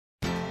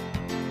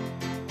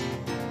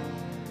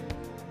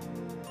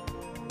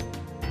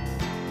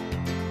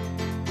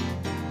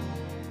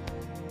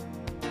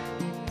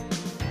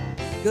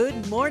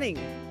Good morning,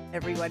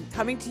 everyone.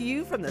 Coming to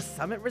you from the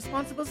Summit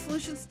Responsible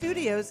Solutions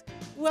Studios.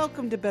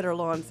 Welcome to Better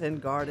Lawns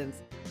and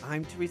Gardens.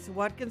 I'm Teresa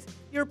Watkins,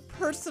 your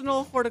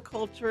personal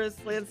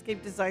horticulturist,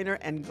 landscape designer,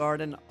 and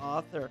garden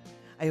author.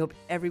 I hope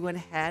everyone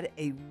had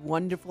a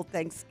wonderful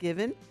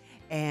Thanksgiving,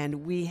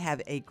 and we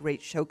have a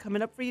great show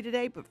coming up for you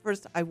today. But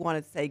first, I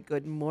want to say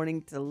good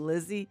morning to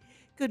Lizzie.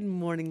 Good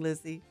morning,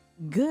 Lizzie.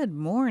 Good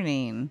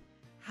morning.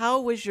 How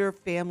was your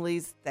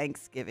family's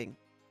Thanksgiving?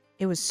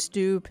 It was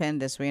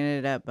stupendous. We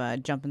ended up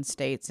jumping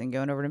states and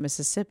going over to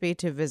Mississippi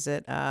to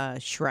visit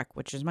Shrek,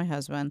 which is my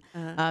husband,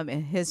 and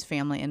his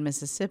family in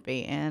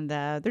Mississippi. And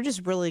they're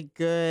just really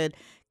good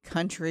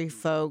country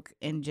folk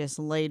and just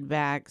laid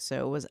back.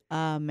 So it was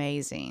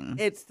amazing.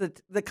 It's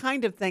the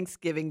kind of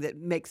Thanksgiving that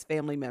makes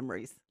family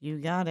memories. You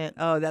got it.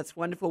 Oh, that's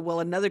wonderful. Well,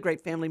 another great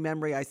family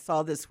memory I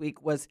saw this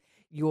week was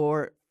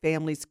your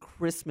family's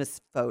Christmas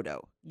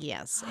photo.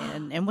 Yes.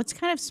 And what's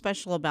kind of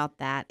special about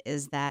that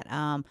is that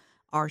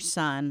our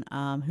son,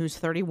 who's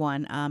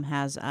 31,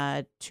 has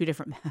two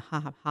different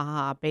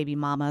baby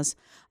mamas.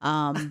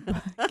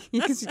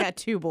 He's got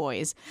two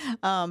boys.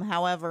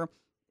 However,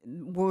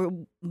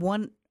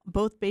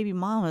 both baby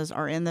mamas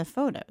are in the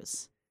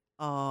photos.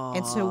 Oh,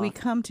 And so we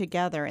come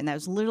together, and that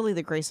was literally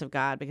the grace of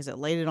God, because it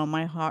laid it on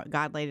my heart.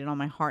 God laid it on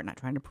my heart, not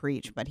trying to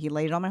preach, but he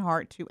laid it on my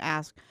heart to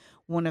ask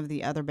one of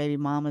the other baby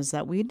mamas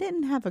that we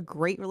didn't have a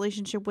great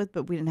relationship with,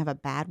 but we didn't have a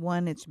bad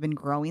one. It's been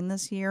growing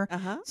this year.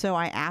 So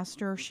I asked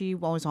her. She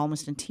was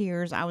almost in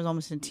tears. I was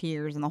almost in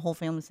tears, and the whole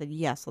family said,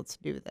 yes, let's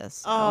do this.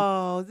 So,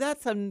 Oh,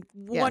 that's a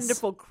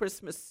wonderful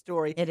Christmas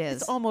story. It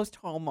is. It's almost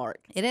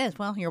Hallmark. it is.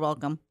 Well, you're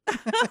welcome.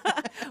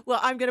 Well,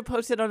 I'm going to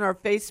post it on our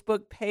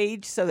Facebook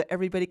page so that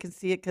everybody can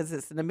see it because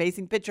it's an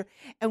amazing picture.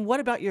 And what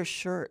about your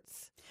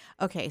shirts?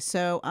 Okay,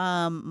 so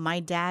my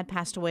dad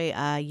passed away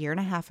a year and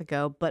a half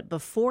ago, but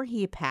before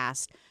he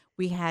passed,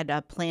 we had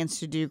plans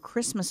to do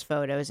Christmas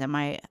photos. And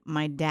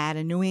my dad,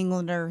 a New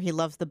Englander, he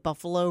loves the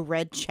buffalo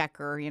red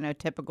checker,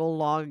 typical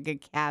log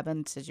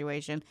cabin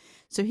situation.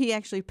 So he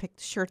actually picked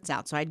the shirts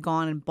out. So I'd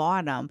gone and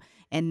bought them.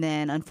 And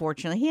then,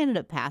 unfortunately, he ended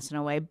up passing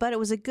away. But it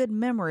was a good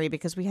memory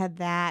because we had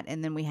that.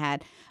 And then we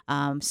had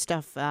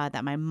stuff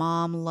that my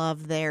mom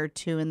loved there,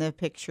 too, in the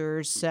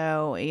pictures.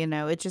 So, it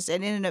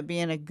ended up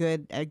being a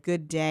good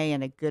day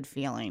and a good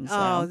feeling. So.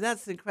 Oh,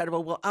 that's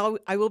incredible. Well,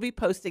 I will be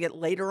posting it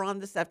later on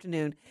this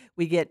afternoon.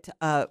 We get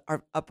our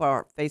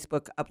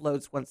Facebook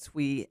uploads once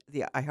the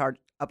iHeart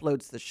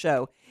uploads the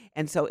show.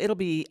 And so it'll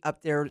be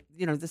up there,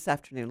 this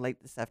afternoon,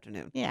 late this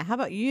afternoon. Yeah. How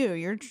about you?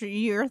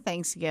 Your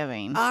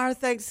Thanksgiving? Our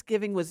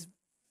Thanksgiving was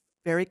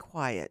very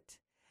quiet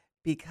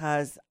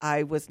because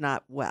I was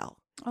not well.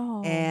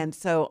 Oh. And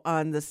so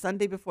on the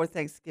Sunday before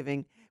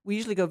Thanksgiving, we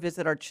usually go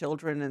visit our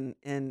children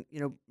and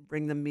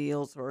bring them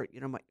meals, or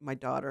my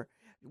daughter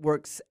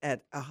works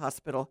at a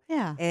hospital.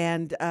 Yeah.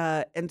 And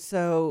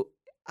so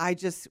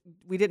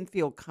we didn't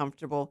feel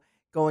comfortable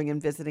going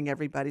and visiting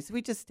everybody, so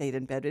we just stayed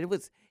in bed. It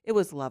was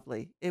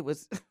lovely. It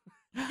was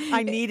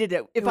I needed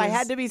it. If I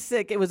had to be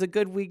sick, it was a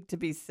good week to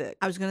be sick.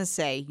 I was going to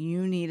say,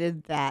 you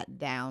needed that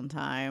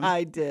downtime.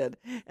 I did.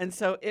 And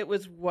so it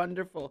was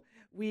wonderful.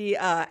 We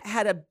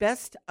had a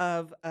best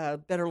of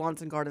Better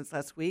Lawns and Gardens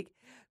last week.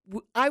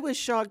 I was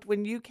shocked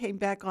when you came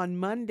back on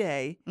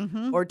Monday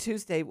or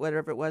Tuesday,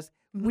 whatever it was.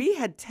 We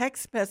had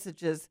text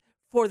messages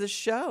for the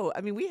show. I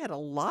mean, we had a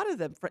lot of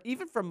them,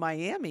 even from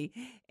Miami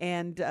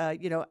and,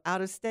 out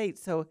of state.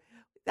 So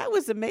that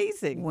was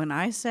amazing. When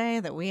I say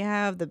that we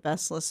have the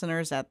best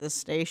listeners at this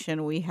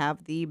station, we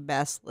have the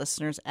best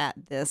listeners at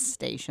this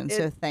station.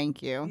 So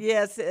thank you.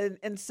 Yes.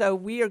 And so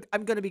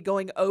I'm going to be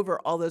going over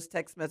all those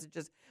text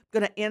messages.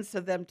 I'm going to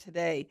answer them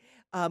today.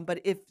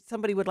 But if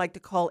somebody would like to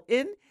call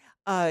in,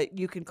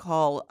 you can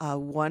call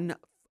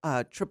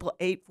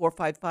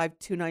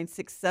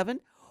 1-888-455-2967,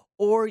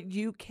 or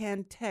you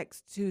can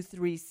text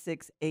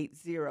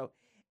 23680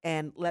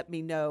 and let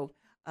me know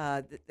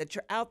that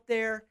you're out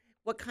there,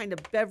 what kind of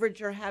beverage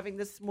you're having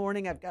this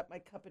morning. I've got my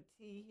cup of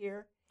tea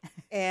here.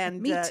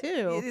 And Me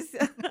too.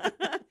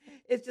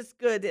 It's just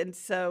good. And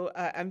so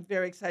I'm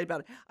very excited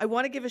about it. I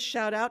want to give a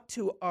shout out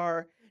to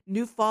our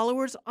new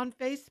followers on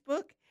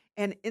Facebook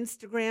and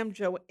Instagram,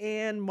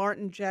 Joanne,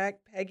 Martin, Jack,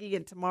 Peggy,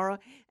 and Tamara,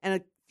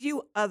 and a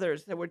few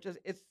others that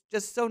it's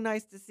just so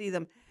nice to see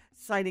them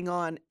signing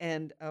on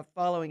and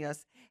following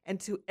us.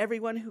 And to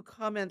everyone who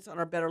comments on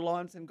our Better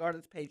Lawns and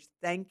Gardens page,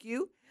 thank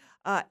you.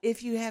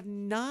 If you have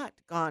not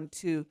gone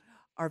to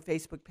our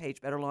Facebook page,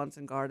 Better Lawns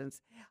and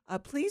Gardens,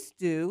 please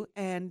do,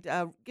 and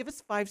give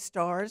us 5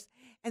 stars,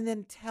 and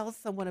then tell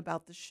someone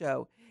about the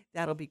show.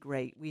 That'll be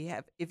great.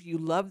 If you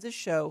love the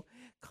show,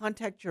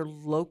 contact your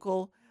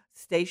local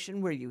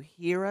station where you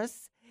hear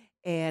us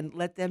and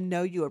let them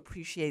know you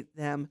appreciate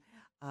them,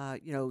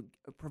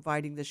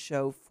 providing the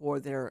show for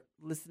their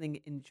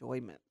listening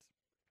enjoyment.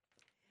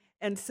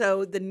 And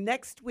so the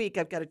next week,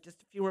 I've got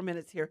just a few more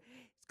minutes here.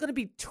 It's going to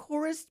be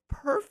tourist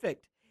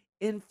perfect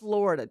in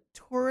Florida.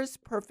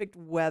 Tourist perfect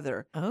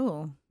weather,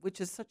 Oh, which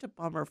is such a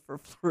bummer for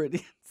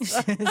Floridians.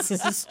 this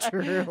is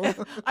true.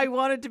 I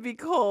want it to be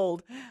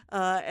cold.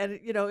 And,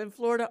 in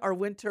Florida, our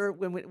winter,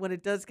 when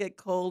it does get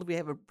cold, we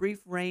have a brief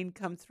rain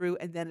come through,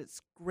 and then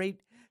it's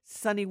great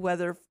sunny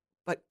weather,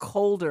 but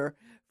colder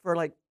for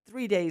like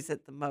 3 days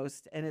at the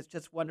most. And it's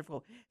just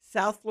wonderful.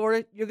 South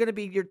Florida, you're going to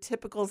be your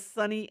typical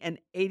sunny and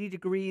 80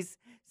 degrees,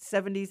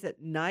 70s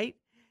at night.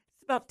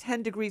 It's about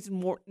 10 degrees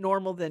more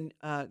normal than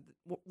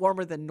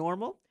warmer than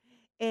normal,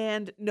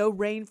 and no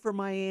rain for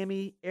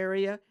Miami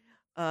area.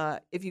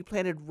 If you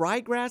planted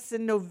ryegrass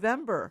in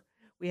November,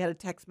 we had a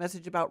text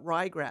message about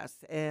ryegrass,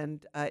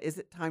 and is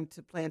it time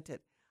to plant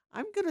it?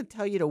 I'm going to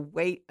tell you to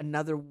wait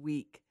another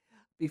week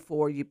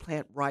before you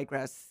plant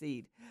ryegrass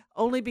seed,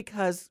 only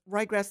because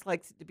ryegrass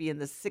likes it to be in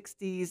the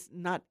 60s,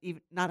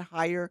 not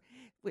higher.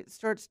 It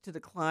starts to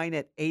decline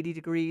at 80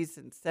 degrees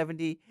and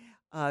 70.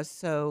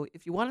 So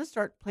if you want to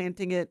start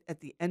planting it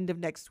at the end of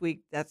next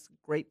week, that's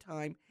a great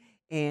time,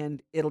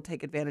 and it'll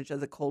take advantage of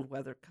the cold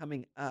weather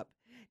coming up.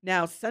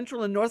 Now,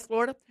 Central and North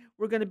Florida,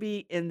 we're going to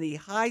be in the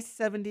high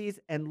 70s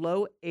and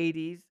low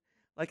 80s.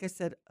 Like I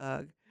said,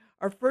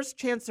 our first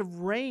chance of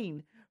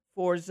rain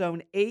for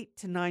Zone 8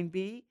 to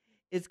 9B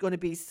is going to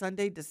be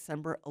Sunday,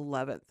 December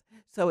 11th.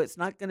 So it's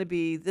not going to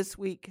be this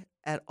week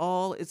at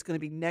all. It's going to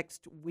be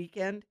next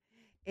weekend.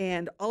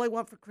 And all I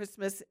want for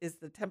Christmas is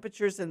the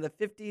temperatures in the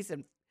 50s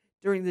and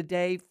during the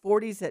day,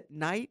 40s at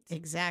night.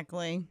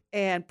 Exactly.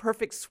 And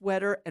perfect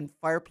sweater and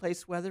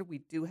fireplace weather. We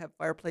do have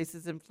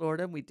fireplaces in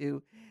Florida, and we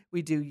do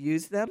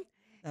use them.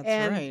 That's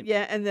And right.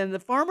 yeah, and then the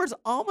Farmer's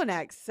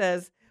Almanac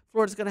says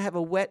Florida's going to have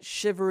a wet,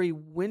 shivery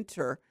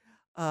winter.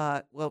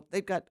 Well,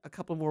 they've got a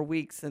couple more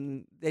weeks,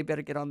 and they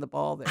better get on the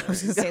ball there. I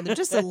was going to say they're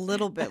just a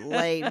little bit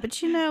late, but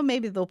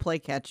maybe they'll play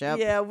catch up.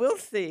 Yeah, we'll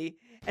see.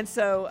 And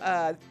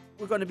so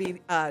we're going to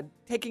be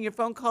taking your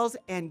phone calls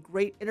and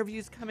great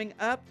interviews coming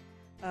up.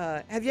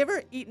 Have you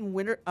ever eaten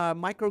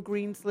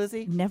microgreens,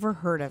 Lizzie? Never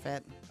heard of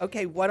it.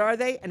 Okay, what are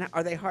they, and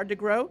are they hard to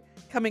grow?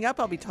 Coming up,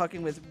 I'll be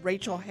talking with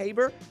Rachel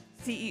Haber,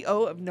 CEO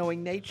of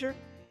Knowing Nature.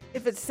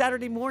 If it's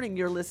Saturday morning,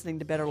 you're listening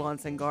to Better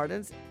Lawns and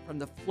Gardens from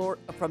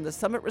the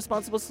Summit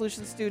Responsible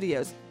Solutions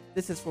Studios.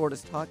 This is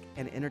Florida's Talk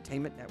and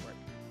Entertainment Network.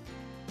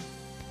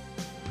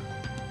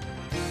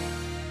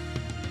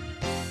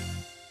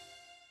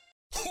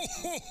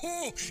 Ho,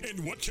 ho!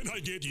 And what can I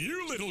get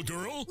you, little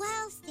girl?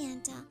 Well,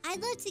 Santa,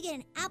 I'd love to get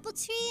an apple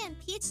tree and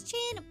peach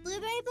tree and a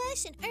blueberry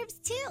bush and herbs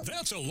too.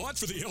 That's a lot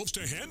for the elves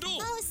to handle.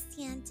 Oh,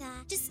 Santa,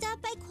 just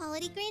stop by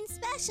Quality Green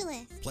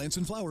Specialist. Plants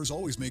and flowers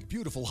always make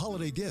beautiful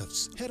holiday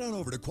gifts. Head on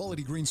over to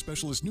Quality Green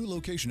Specialist's new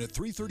location at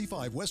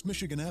 335 West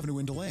Michigan Avenue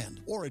in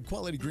DeLand or at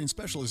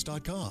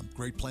qualitygreensspecialist.com.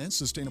 Great plants,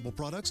 sustainable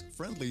products,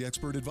 friendly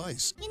expert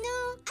advice. You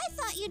know, I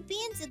thought you'd be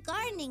into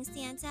gardening,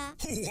 Santa.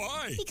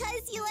 Why?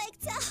 Because you like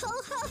to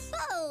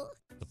ho-ho-ho.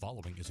 The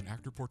following is an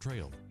actor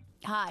portrayal.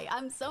 Hi,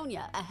 I'm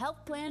Sonia, a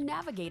health plan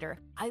navigator.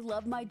 I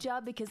love my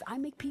job because I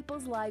make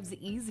people's lives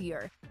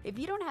easier. If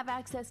you don't have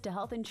access to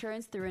health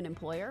insurance through an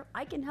employer,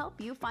 I can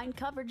help you find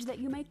coverage that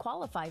you may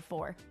qualify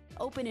for.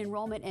 Open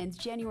enrollment ends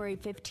January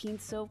 15th,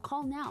 so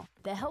call now.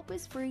 The help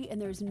is free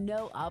and there's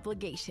no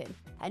obligation.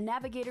 A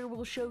navigator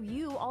will show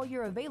you all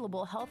your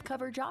available health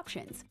coverage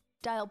options.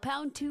 Dial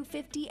pound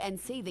 250 and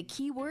say the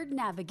keyword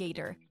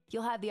navigator.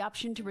 You'll have the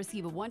option to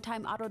receive a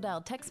one-time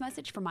auto-dial text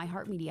message from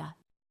iHeartMedia.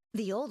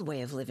 The old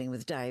way of living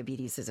with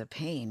diabetes is a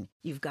pain.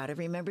 You've got to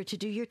remember to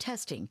do your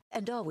testing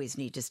and always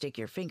need to stick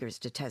your fingers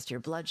to test your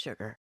blood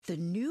sugar. The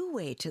new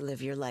way to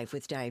live your life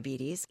with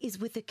diabetes is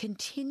with a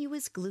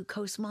continuous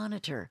glucose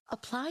monitor.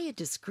 Apply a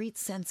discrete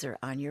sensor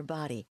on your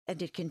body,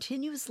 and it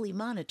continuously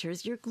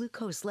monitors your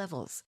glucose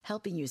levels,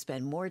 helping you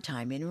spend more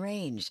time in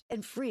range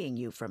and freeing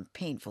you from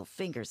painful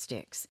finger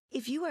sticks.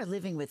 If you are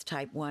living with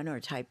type 1 or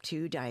type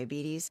 2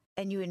 diabetes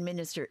and you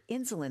administer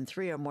insulin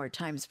 3 or more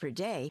times per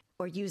day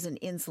or use an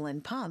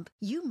insulin pump,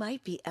 you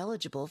might be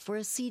eligible for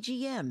a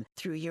CGM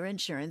through your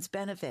insurance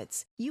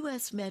benefits.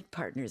 U.S. Med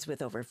partners with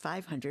over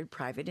 500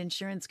 private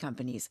insurance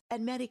companies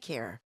and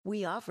Medicare.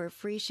 We offer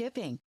free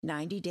shipping,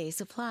 90-day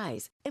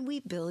supplies, and we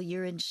bill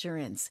your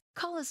insurance.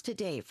 Call us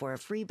today for a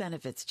free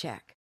benefits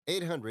check.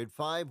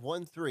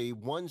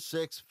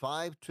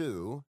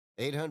 800-513-1652.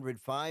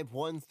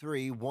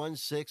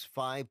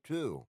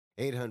 800-513-1652.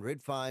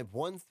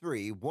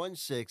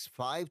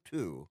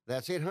 800-513-1652.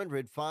 That's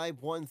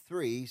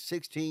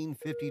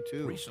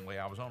 800-513-1652. Recently,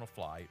 I was on a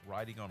flight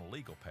writing on a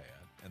legal pad,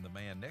 and the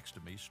man next to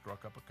me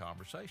struck up a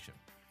conversation.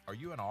 "Are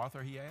you an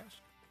author?" he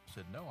asked. I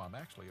said, "No, I'm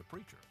actually a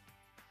preacher."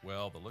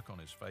 Well, the look on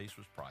his face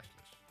was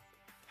priceless.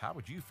 How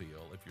would you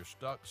feel if you're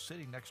stuck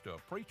sitting next to a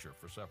preacher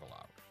for several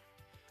hours?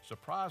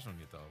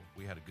 Surprisingly, though,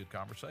 we had a good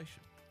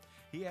conversation.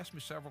 He asked me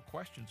several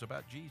questions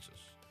about Jesus,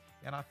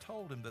 and I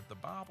told him that the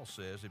Bible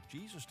says if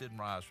Jesus didn't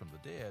rise from the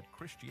dead,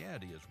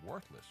 Christianity is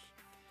worthless.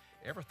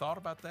 Ever thought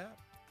about that?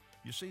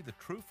 You see, the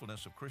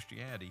truthfulness of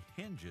Christianity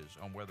hinges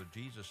on whether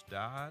Jesus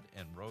died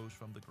and rose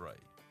from the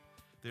grave.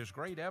 There's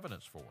great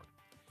evidence for it,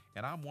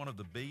 and I'm one of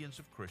the billions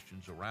of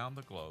Christians around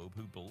the globe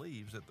who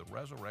believes that the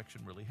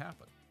resurrection really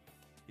happened.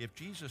 If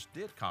Jesus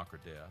did conquer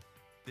death,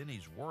 then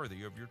he's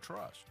worthy of your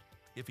trust.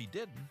 If he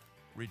didn't,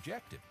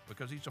 reject him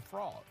because he's a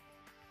fraud.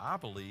 I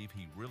believe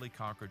he really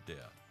conquered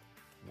death.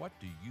 What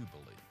do you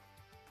believe?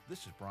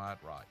 This is Bryant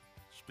Wright,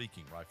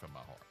 speaking right from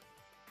my heart.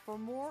 For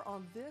more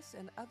on this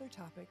and other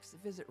topics,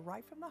 visit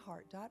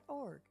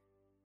rightfromtheheart.org.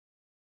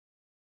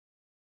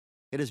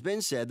 It has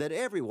been said that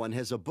everyone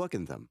has a book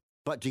in them.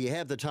 But do you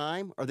have the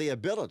time or the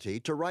ability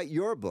to write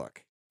your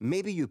book?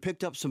 Maybe you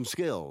picked up some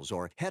skills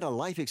or had a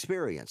life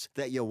experience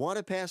that you want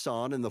to pass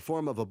on in the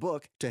form of a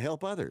book to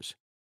help others.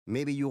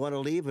 Maybe you want to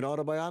leave an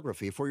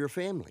autobiography for your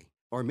family.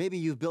 Or maybe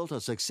you've built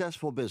a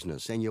successful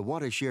business and you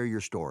want to share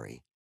your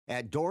story.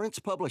 At Dorrance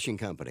Publishing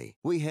Company,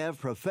 we have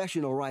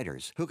professional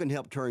writers who can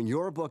help turn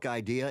your book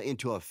idea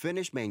into a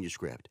finished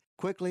manuscript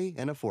quickly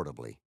and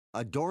affordably.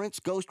 A Dorrance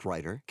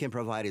ghostwriter can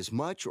provide as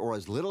much or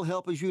as little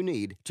help as you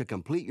need to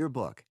complete your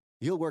book.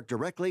 You'll work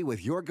directly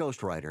with your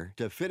ghostwriter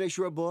to finish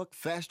your book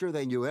faster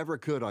than you ever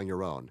could on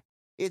your own.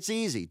 It's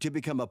easy to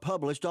become a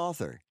published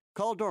author.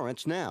 Call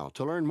Dorrance now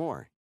to learn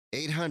more.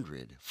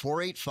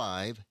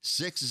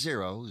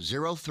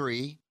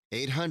 800-485-6003.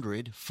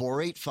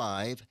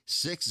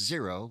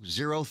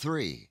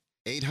 800-485-6003.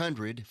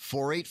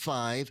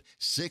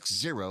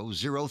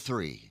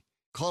 800-485-6003.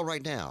 Call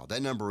right now.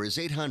 That number is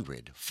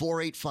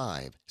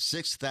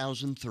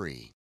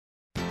 800-485-6003.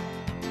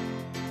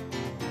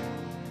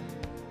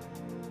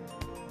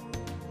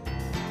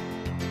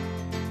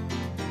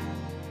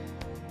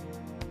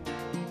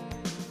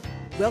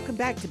 Welcome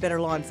back to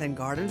Better Lawns and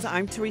Gardens.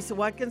 I'm Teresa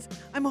Watkins.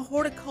 I'm a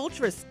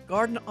horticulturist,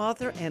 garden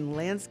author, and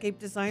landscape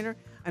designer.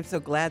 I'm so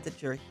glad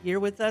that you're here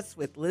with us,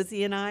 with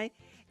Lizzie and I.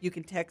 You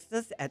can text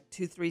us at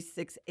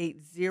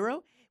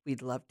 23680.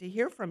 We'd love to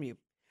hear from you.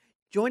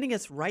 Joining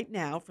us right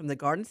now from the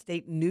Garden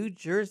State, New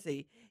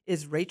Jersey,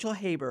 is Rachel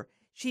Haber.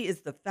 She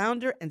is the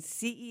founder and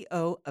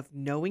CEO of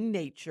Knowing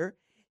Nature,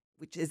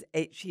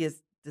 she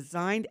has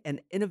designed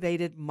an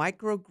innovative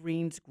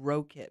microgreens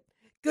grow kit.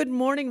 Good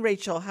morning,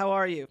 Rachel. How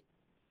are you?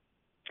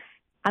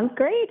 I'm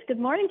great. Good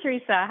morning,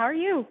 Teresa. How are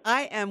you?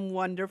 I am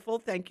wonderful.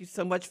 Thank you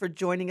so much for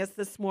joining us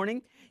this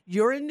morning.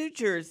 You're in New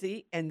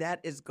Jersey, and that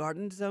is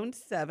Garden Zone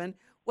 7.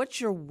 What's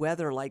your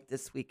weather like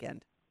this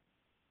weekend?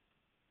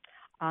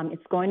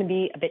 It's going to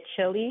be a bit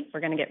chilly.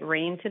 We're going to get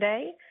rain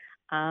today,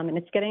 and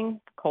it's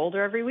getting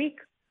colder every week.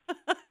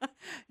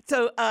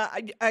 So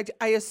I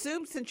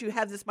assume since you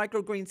have this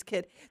microgreens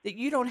kit that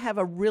you don't have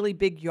a really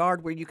big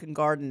yard where you can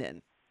garden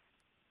in.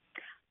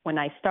 When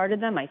I started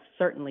them, I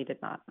certainly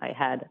did not. I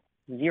had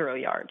 0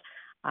 yard.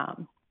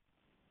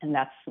 And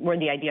that's where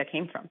the idea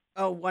came from.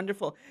 Oh,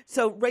 wonderful.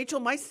 So,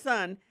 Rachel, my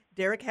son,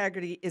 Derek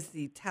Haggerty, is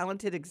the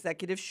talented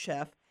executive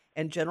chef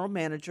and general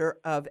manager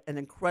of an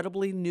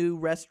incredibly new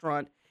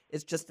restaurant.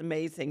 It's just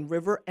amazing.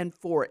 River and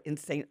Fort in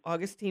St.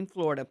 Augustine,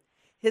 Florida.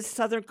 His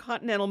Southern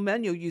Continental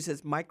menu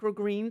uses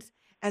microgreens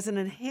as an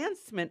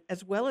enhancement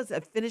as well as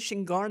a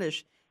finishing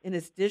garnish in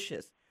his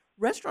dishes.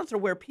 Restaurants are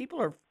where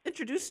people are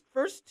introduced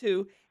first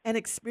to and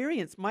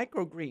experience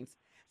microgreens.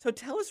 So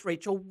tell us,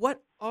 Rachel,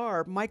 what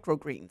are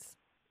microgreens?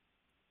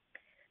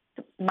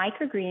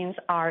 Microgreens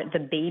are the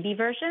baby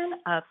version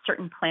of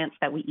certain plants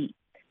that we eat.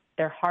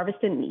 They're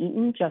harvested and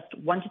eaten just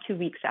 1 to 2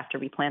 weeks after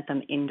we plant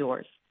them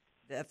indoors.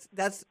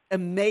 That's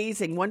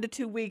amazing. 1 to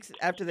 2 weeks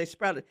after they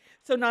sprouted.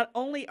 So not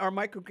only are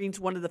microgreens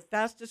one of the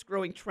fastest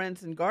growing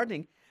trends in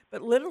gardening,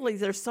 but literally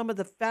they're some of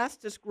the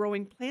fastest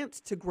growing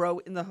plants to grow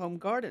in the home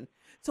garden.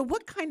 So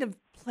what kind of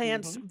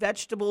plants,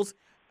 vegetables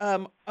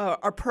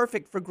are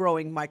perfect for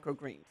growing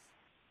microgreens?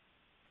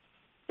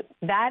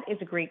 That is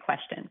a great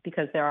question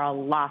because there are a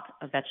lot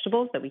of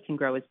vegetables that we can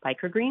grow as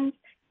microgreens,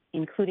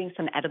 including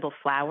some edible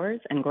flowers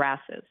and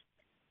grasses.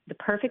 The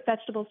perfect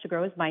vegetables to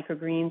grow as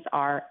microgreens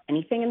are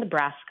anything in the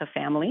brassica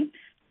family.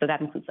 So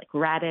that includes like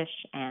radish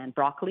and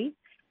broccoli,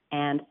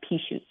 and pea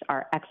shoots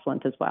are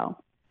excellent as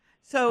well.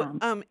 So,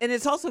 and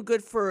it's also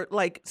good for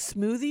like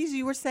smoothies,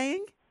 you were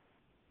saying?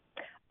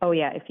 Oh,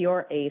 yeah. If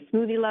you're a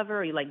smoothie lover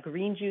or you like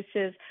green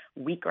juices,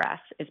 wheatgrass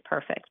is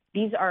perfect.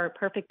 These are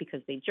perfect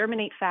because they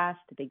germinate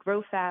fast, they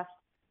grow fast,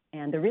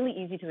 and they're really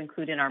easy to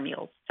include in our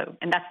meals. So,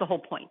 and that's the whole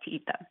point, to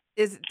eat them.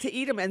 Is to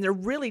eat them, and they're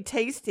really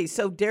tasty.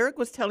 So Derek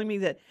was telling me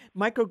that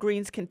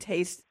microgreens can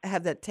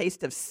have that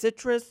taste of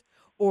citrus,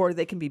 or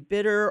they can be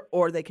bitter,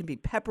 or they can be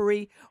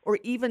peppery, or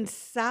even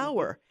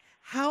sour.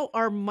 How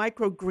are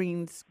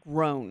microgreens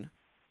grown?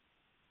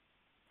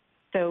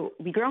 So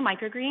we grow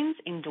microgreens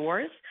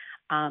indoors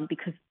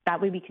because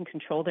that way we can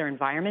control their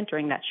environment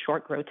during that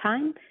short grow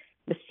time.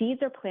 The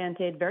seeds are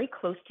planted very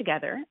close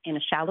together in a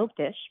shallow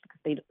dish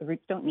because the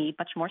roots don't need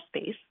much more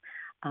space.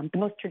 The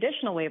most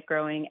traditional way of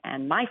growing,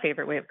 and my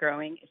favorite way of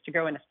growing, is to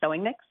grow in a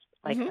sowing mix,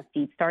 like a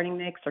seed starting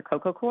mix or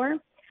cocoa coir.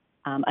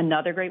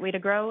 Another great way to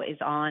grow is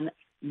on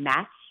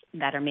mats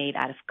that are made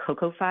out of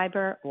cocoa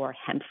fiber or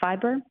hemp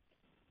fiber.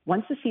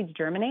 Once the seeds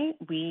germinate,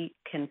 we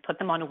can put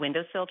them on a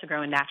windowsill to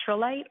grow in natural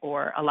light,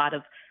 or a lot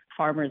of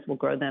farmers will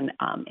grow them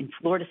in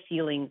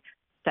floor-to-ceiling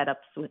setups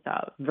with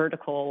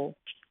vertical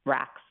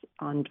racks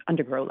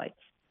under grow lights.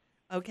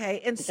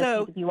 Okay, and it so just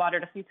needs to be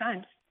watered a few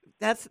times.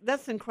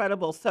 That's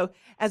incredible. So,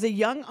 as a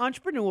young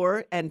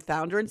entrepreneur and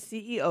founder and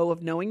CEO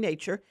of Knowing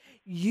Nature,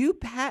 you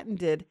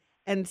patented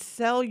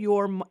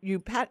you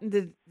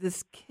patented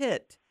this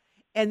kit,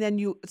 and then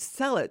you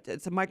sell it.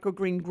 It's a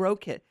microgreen grow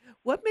kit.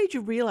 What made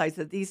you realize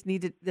that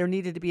there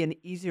needed to be an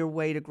easier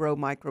way to grow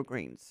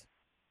microgreens?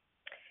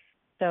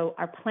 So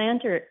our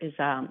planter is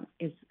a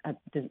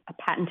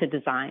patented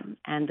design,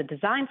 and the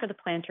design for the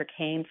planter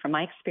came from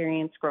my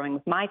experience growing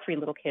with my 3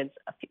 little kids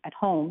at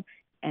home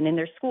and in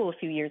their school a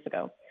few years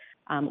ago.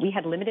 We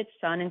had limited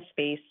sun and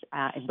space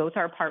in both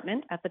our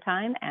apartment at the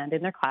time and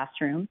in their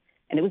classroom,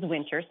 and it was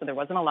winter, so there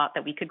wasn't a lot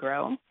that we could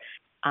grow.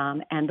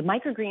 And the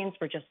microgreens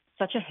were just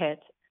such a hit.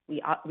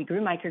 We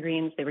grew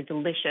microgreens; they were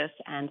delicious,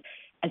 and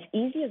as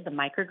easy as the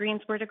microgreens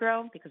were to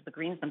grow, because the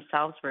greens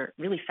themselves were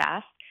really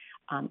fast.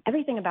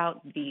 Everything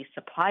about the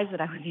supplies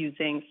that I was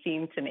using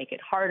seemed to make it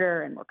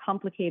harder and more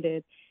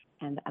complicated.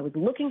 And I was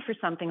looking for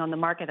something on the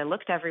market. I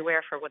looked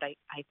everywhere for what I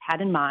had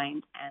in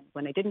mind. And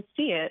when I didn't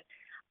see it,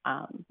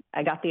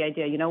 I got the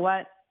idea, you know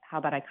what? How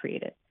about I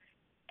create it?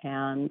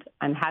 And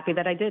I'm happy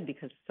that I did,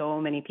 because so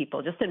many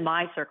people, just in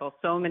my circle,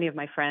 so many of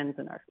my friends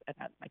and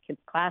my kids'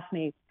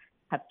 classmates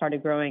have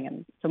started growing.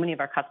 And so many of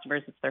our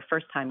customers, it's their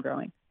first time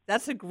growing.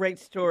 That's a great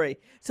story.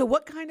 So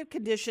what kind of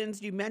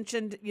conditions, you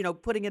mentioned,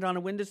 putting it on a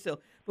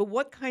windowsill, but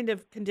what kind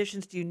of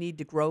conditions do you need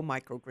to grow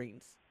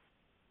microgreens?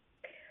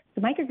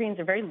 The microgreens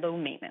are very low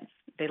maintenance.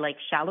 They like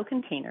shallow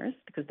containers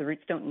because the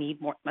roots don't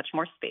need much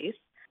more space.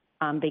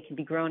 They can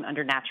be grown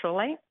under natural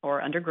light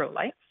or under grow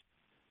lights.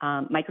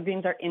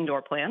 Microgreens are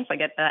indoor plants. I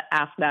get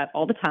asked that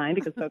all the time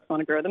because folks want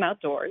to grow them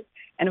outdoors.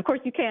 And of course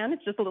you can,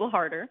 it's just a little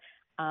harder.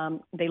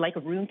 They like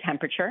room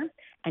temperature,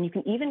 and you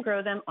can even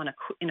grow them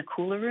in a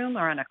cooler room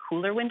or on a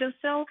cooler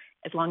windowsill,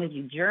 as long as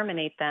you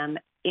germinate them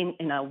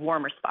in a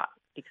warmer spot,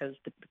 because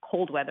the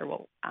cold weather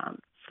will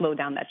slow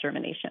down that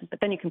germination. But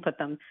then you can put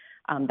them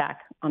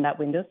back on that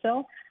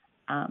windowsill.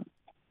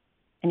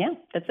 And yeah,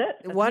 that's it.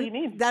 That's what you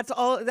need. That's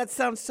all. That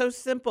sounds so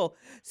simple.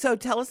 So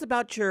tell us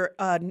about your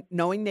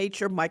Knowing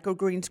Nature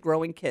Microgreens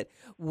Growing Kit.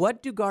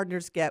 What do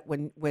gardeners get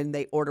when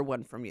they order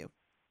one from you?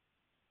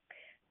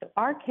 So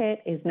our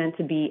kit is meant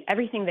to be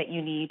everything that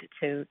you need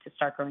to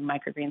start growing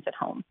microgreens at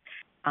home.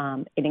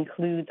 It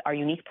includes our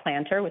unique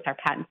planter with our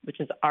patent, which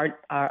is our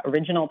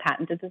original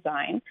patented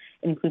design.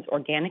 It includes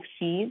organic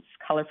seeds,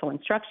 colorful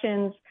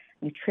instructions,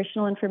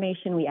 nutritional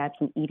information. We add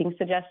some eating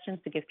suggestions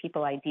to give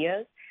people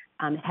ideas.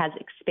 It has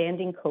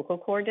expanding cocoa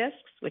core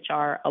discs, which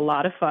are a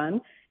lot of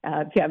fun.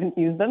 If you haven't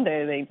used them,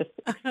 they just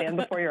expand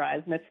before your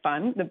eyes, and it's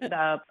fun.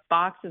 The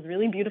box is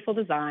really beautiful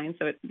design,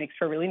 so it makes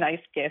for a really nice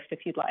gift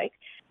if you'd like.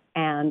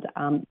 And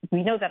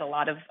we know that a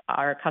lot of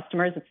our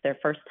customers, it's their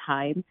first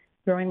time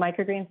growing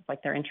microgreens. It's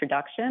like their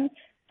introduction.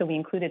 So we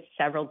included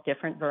several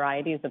different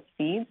varieties of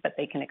seeds that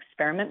they can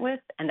experiment with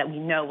and that we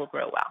know will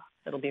grow well.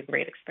 It'll be a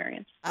great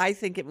experience. I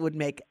think it would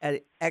make an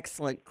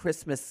excellent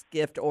Christmas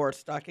gift or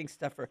stocking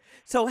stuffer.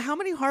 So how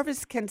many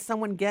harvests can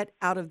someone get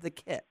out of the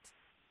kit?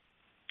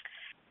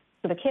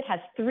 So the kit has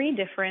 3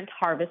 different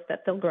harvests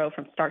that they'll grow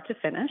from start to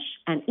finish,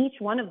 and each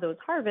one of those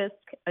harvests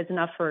is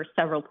enough for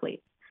several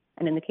plates.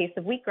 And in the case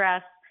of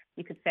wheatgrass,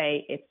 you could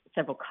say it's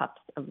several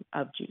cups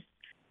of juice.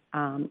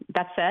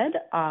 That said,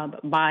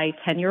 my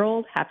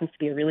 10-year-old happens to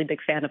be a really big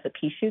fan of the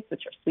pea shoots,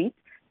 which are sweet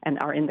and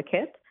are in the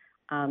kit.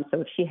 So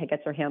if she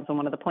gets her hands on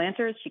one of the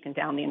planters, she can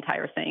down the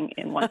entire thing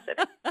in one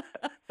sitting.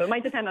 So it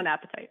might depend on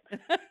appetite.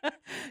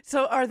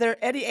 So are there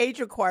any age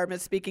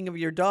requirements, speaking of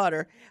your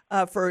daughter,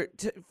 for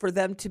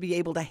them to be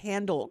able to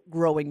handle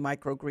growing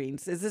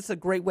microgreens? Is this a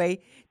great way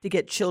to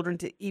get children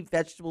to eat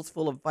vegetables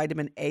full of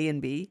vitamin A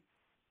and B?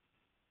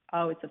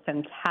 Oh, it's a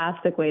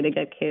fantastic way to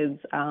get kids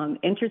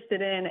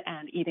interested in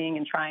and eating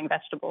and trying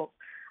vegetables.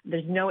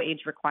 There's no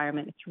age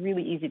requirement. It's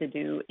really easy to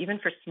do, even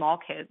for small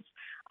kids.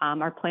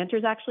 Our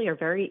planters actually are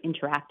very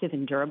interactive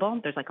and durable.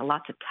 There's like a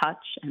lot to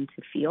touch and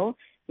to feel,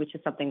 which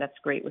is something that's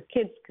great with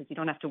kids because you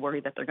don't have to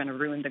worry that they're going to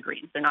ruin the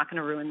greens. They're not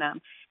going to ruin them.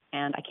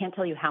 And I can't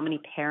tell you how many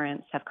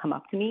parents have come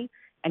up to me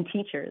and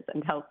teachers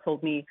and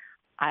told me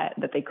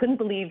that they couldn't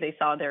believe they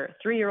saw their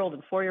 3-year-old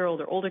and 4-year-old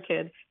or older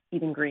kid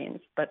eating greens,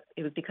 but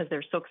it was because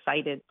they're so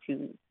excited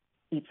to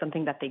eat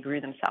something that they grew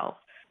themselves.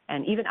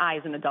 And even I,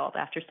 as an adult,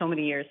 after so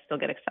many years, still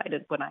get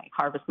excited when I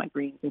harvest my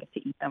greens and get to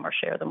eat them or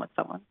share them with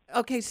someone.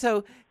 Okay,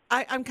 so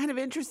I'm kind of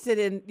interested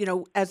in,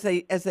 as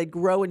they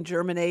grow and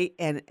germinate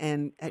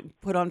and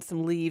put on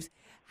some leaves,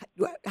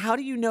 how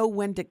do you know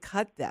when to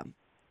cut them?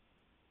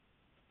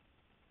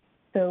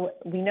 So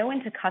we know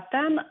when to cut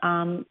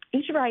them.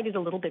 Each variety is a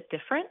little bit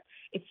different.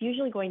 It's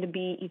usually going to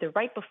be either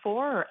right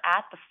before or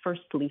at the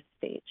first leaf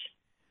stage.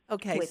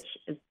 Okay. Which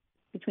is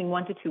between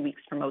 1 to 2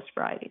 weeks for most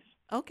varieties.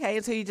 Okay,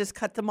 and so you just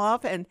cut them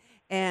off, and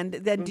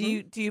then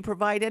do you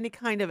provide any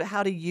kind of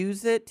how to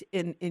use it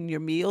in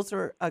your meals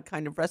or a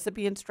kind of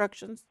recipe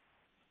instructions?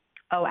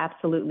 Oh,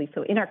 absolutely.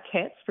 So in our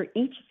kits, for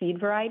each seed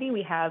variety,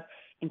 we have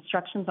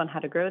instructions on how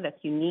to grow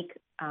that's unique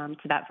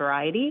to that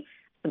variety,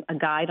 a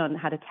guide on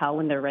how to tell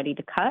when they're ready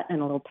to cut,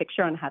 and a little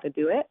picture on how to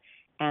do it,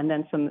 and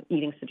then some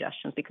eating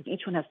suggestions because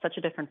each one has such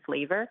a different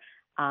flavor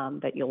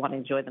that you'll want to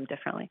enjoy them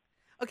differently.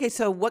 Okay,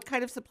 so what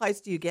kind of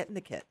supplies do you get in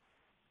the kit?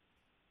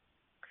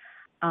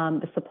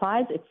 The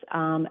supplies, it's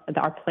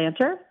our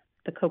planter,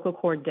 the cocoa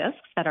core discs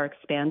that are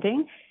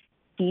expanding,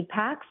 seed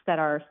packs that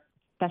are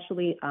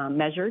specially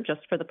measured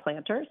just for the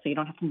planter, so you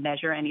don't have to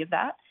measure any of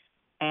that,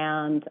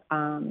 and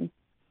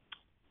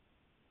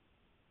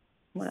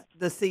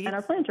the seeds? And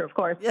our planter, of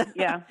course.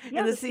 Yeah.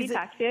 And the seed seeds.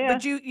 packs, yeah.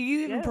 But you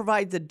even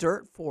provide the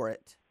dirt for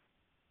it.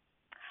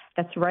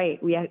 That's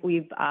right. We have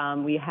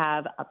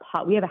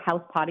a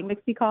house potting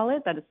mix, we call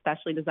it, that is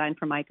specially designed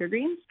for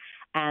microgreens,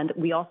 and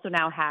we also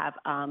now have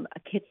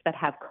kits that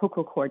have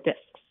cocoa core discs.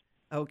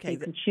 Okay. So you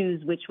can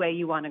choose which way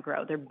you want to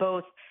grow. They're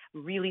both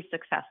really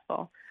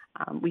successful.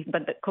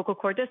 But the cocoa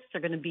core discs are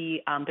going to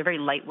be they're very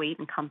lightweight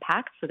and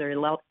compact, so they're a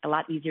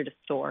lot easier to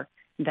store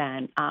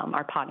than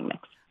our potting mix.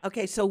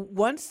 Okay, so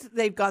once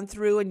they've gone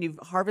through and you've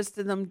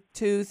harvested them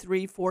 2,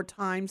 3, 4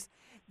 times,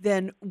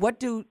 then what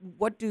do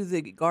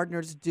the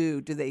gardeners do?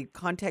 Do they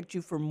contact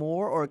you for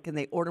more, or can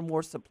they order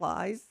more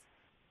supplies?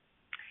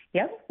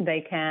 Yep,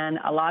 they can.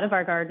 A lot of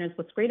our gardeners,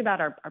 what's great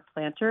about our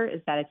planter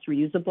is that it's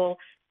reusable.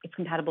 It's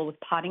compatible with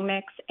potting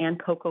mix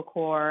and cocoa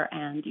core,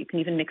 and you can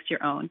even mix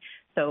your own.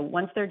 So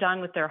once they're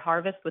done with their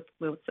harvest with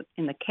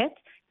in the kit,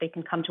 they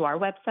can come to our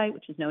website,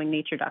 which is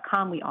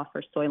knowingnature.com. We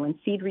offer soil and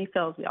seed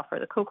refills. We offer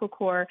the cocoa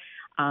core,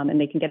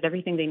 and they can get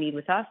everything they need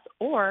with us.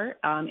 Or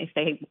if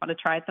they want to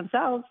try it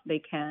themselves, they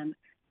can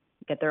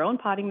get their own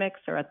potting mix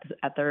or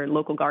at their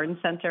local garden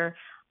center.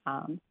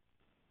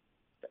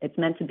 It's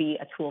meant to be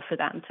a tool for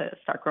them to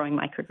start growing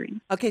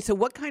microgreens. Okay, so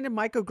what kind of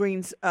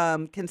microgreens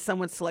can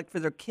someone select for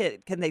their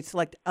kit? Can they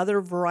select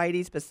other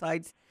varieties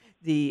besides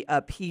the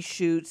pea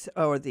shoots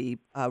or the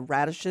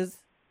radishes?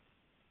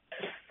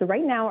 So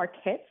right now our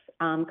kits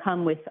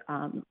come with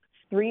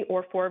 3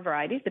 or 4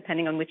 varieties,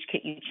 depending on which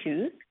kit you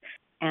choose.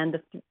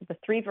 And the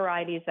 3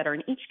 varieties that are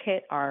in each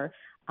kit are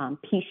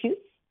pea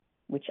shoots,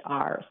 which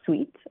are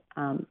sweet,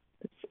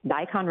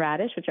 daikon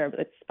radish, which are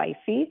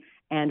spicy,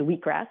 and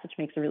wheatgrass, which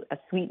makes a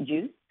sweet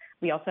juice.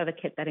 We also have a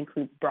kit that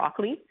includes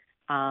broccoli,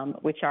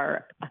 which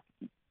are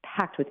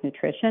packed with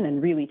nutrition and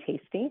really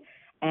tasty.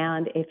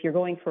 And if you're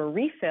going for a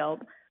refill,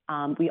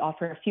 we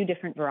offer a few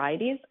different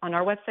varieties. On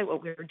our website,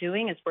 what we're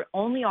doing is we're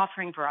only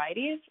offering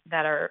varieties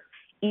that are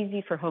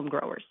easy for home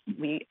growers.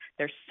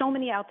 There's so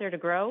many out there to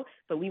grow,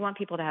 but we want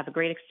people to have a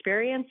great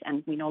experience.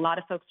 And we know a lot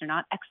of folks are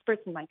not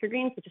experts in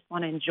microgreens, but just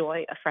want to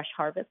enjoy a fresh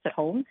harvest at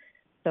home.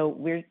 So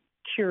we're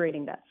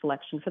curating that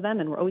selection for them,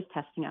 and we're always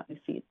testing out new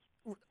seeds.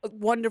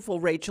 Wonderful,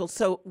 Rachel.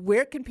 So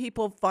where can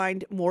people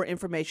find more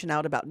information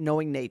out about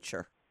Knowing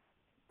Nature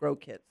Grow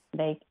Kits?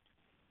 They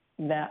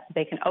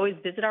can always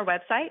visit our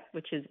website,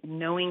 which is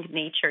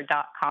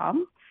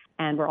knowingnature.com.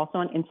 And we're also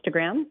on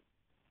Instagram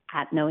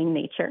at Knowing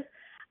Nature.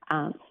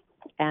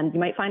 And you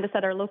might find us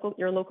at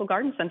your local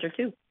garden center,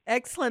 too.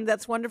 Excellent.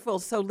 That's wonderful.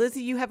 So,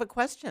 Lizzie, you have a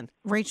question.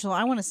 Rachel,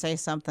 I want to say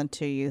something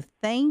to you.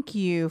 Thank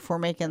you for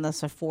making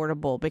this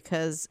affordable,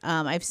 because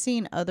I've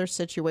seen other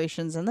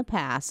situations in the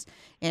past,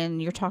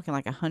 and you're talking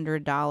like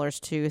 $100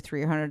 to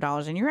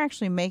 $300, and you're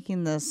actually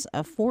making this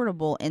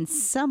affordable and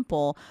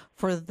simple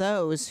for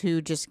those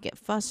who just get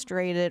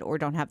frustrated or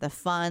don't have the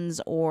funds,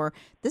 or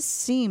this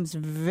seems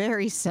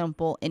very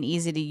simple and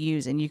easy to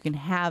use, and you can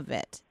have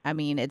it. I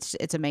mean,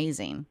 it's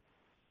amazing.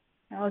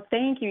 Oh,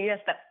 thank you. Yes,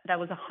 that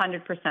was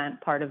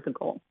 100% part of the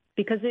goal,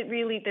 because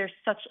they're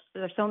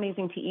so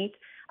amazing to eat.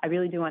 I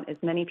really do want as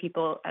many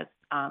people as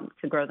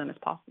to grow them as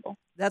possible.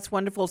 That's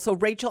wonderful. So,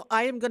 Rachel,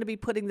 I am going to be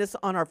putting this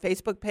on our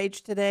Facebook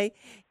page today,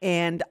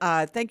 and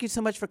thank you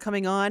so much for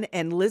coming on.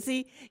 And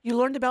Lizzie, you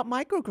learned about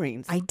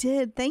microgreens. I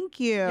did. Thank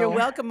you. You're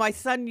welcome. My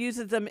son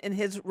uses them in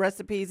his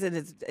recipes and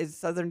his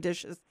southern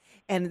dishes,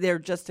 and they're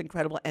just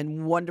incredible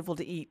and wonderful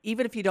to eat,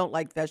 even if you don't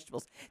like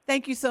vegetables.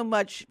 Thank you so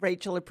much,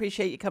 Rachel.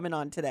 Appreciate you coming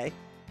on today.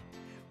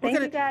 Thank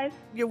you, guys.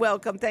 You're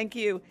welcome. Thank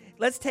you.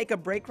 Let's take a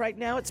break right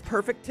now. It's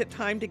perfect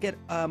time to get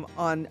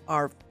on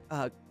our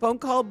phone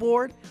call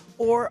board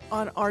or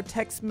on our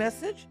text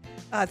message.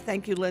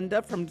 Thank you,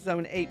 Linda from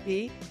Zone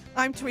 8B.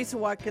 I'm Teresa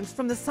Watkins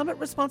from the Summit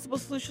Responsible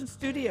Solutions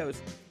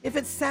Studios. If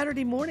it's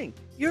Saturday morning,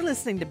 you're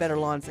listening to Better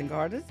Lawns and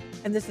Gardens,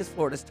 and this is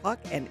Florida's Talk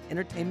and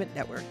Entertainment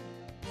Network.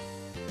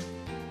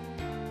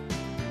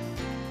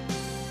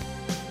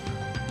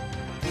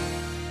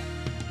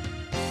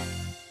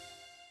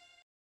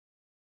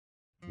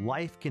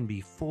 Life can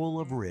be full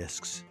of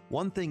risks.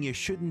 One thing you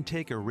shouldn't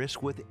take a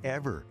risk with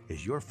ever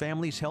is your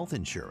family's health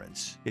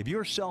insurance. If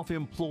you're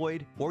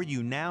self-employed or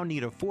you now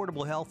need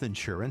affordable health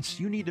insurance,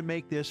 you need to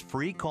make this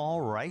free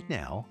call right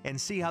now and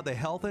see how the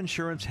Health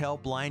Insurance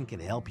Helpline can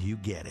help you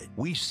get it.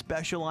 We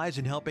specialize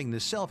in helping the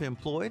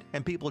self-employed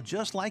and people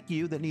just like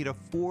you that need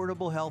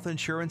affordable health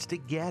insurance to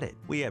get it.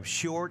 We have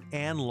short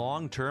and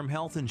long-term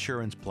health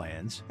insurance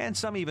plans, and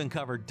some even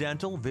cover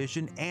dental,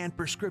 vision, and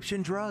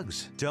prescription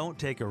drugs. Don't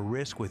take a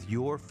risk with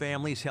your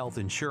family's health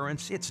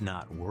insurance. It's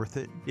not worth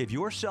it. If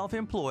you're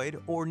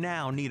self-employed or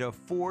now need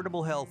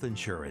affordable health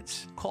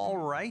insurance, call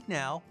right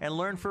now and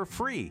learn for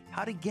free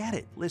how to get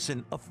it.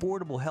 Listen,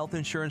 affordable health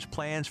insurance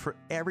plans for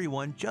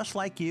everyone just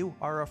like you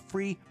are a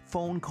free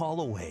phone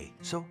call away.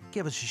 So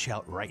give us a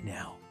shout right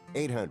now.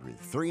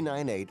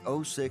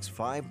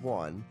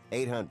 800-398-0651.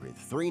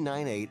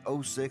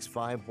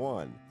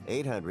 800-398-0651.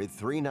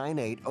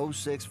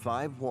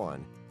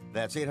 800-398-0651.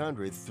 That's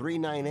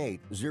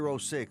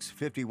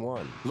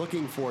 800-398-0651.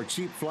 Looking for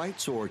cheap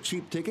flights or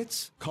cheap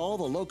tickets? Call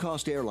the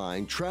low-cost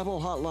airline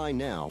travel hotline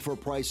now for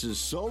prices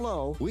so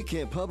low we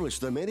can't publish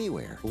them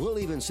anywhere. We'll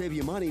even save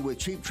you money with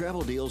cheap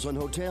travel deals on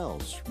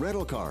hotels,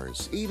 rental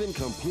cars, even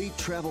complete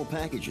travel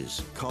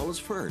packages. Call us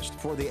first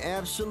for the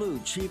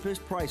absolute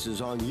cheapest prices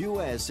on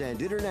U.S.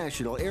 and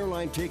international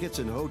airline tickets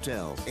and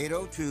hotels.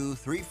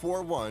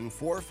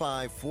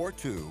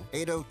 802-341-4542.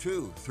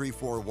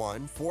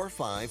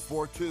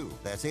 802-341-4542.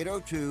 That's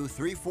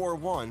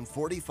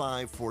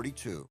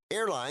 802-341-4542.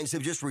 Airlines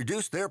have just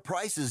reduced their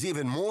prices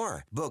even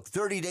more. Book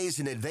 30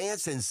 days in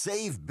advance and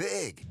save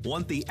big.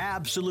 Want the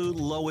absolute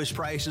lowest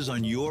prices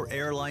on your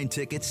airline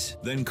tickets?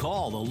 Then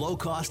call the Low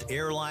Cost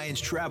Airlines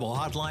Travel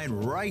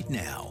Hotline right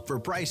now for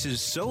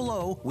prices so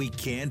low we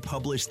can't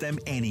publish them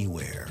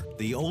anywhere.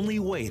 The only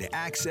way to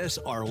access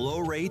our low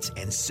rates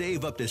and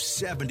save up to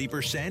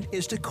 70%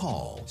 is to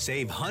call.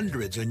 Save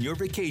hundreds on your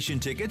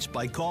vacation tickets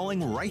by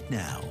calling right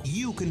now.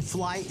 You can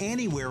fly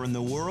anywhere in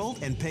the world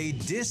and pay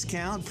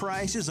discount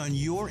prices on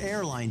your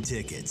airline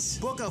tickets.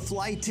 Book a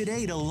flight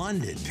today to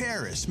London,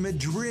 Paris,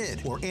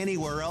 Madrid, or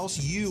anywhere else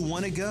you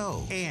want to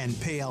go and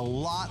pay a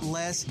lot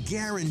less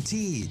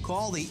guaranteed.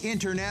 Call the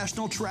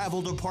International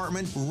Travel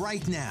Department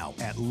right now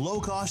at Low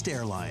Cost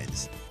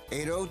Airlines.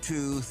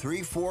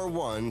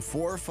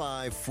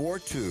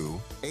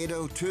 802-341-4542.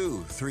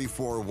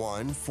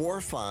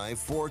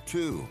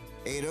 802-341-4542.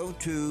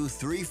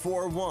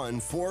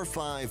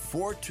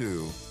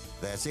 802-341-4542.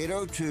 That's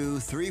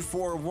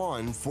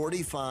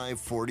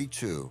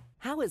 802-341-4542.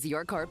 How is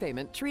your car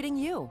payment treating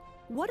you?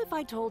 What if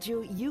I told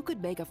you you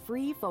could make a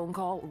free phone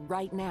call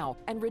right now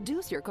and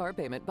reduce your car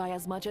payment by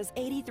as much as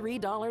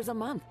 $83 a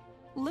month?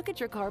 Look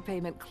at your car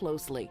payment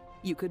closely.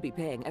 You could be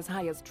paying as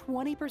high as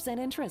 20%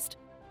 interest.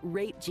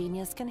 Rate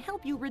Genius can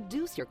help you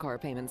reduce your car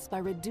payments by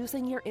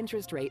reducing your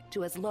interest rate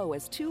to as low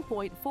as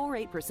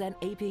 2.48%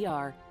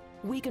 APR.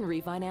 We can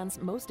refinance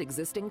most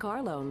existing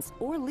car loans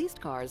or leased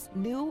cars,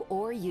 new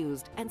or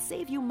used, and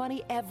save you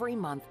money every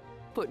month.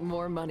 Put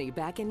more money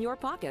back in your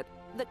pocket.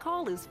 The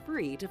call is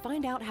free to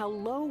find out how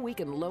low we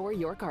can lower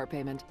your car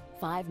payment.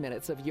 5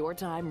 minutes of your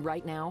time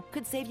right now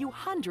could save you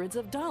hundreds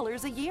of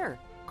dollars a year.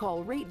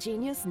 Call Rate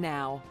Genius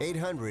now.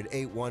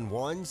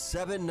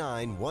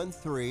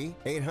 800-811-7913.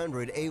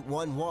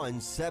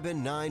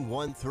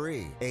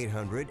 800-811-7913.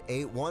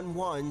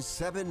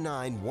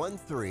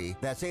 800-811-7913.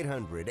 That's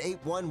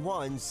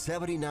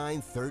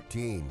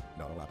 800-811-7913.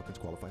 Not all applicants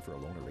qualify for a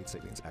loan or rate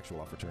savings.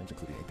 Actual offer terms,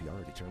 including APR,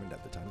 are determined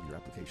at the time of your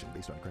application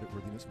based on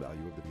creditworthiness,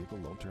 value of the vehicle,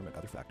 loan term, and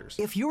other factors.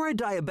 If you're a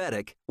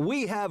diabetic,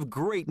 we have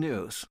great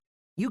news.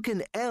 You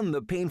can end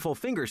the painful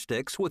finger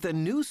sticks with a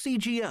new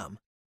CGM.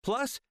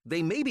 Plus,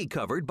 they may be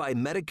covered by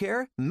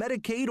Medicare,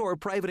 Medicaid, or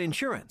private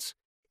insurance.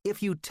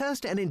 If you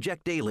test and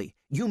inject daily,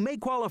 you may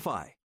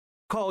qualify.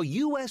 Call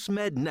US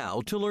Med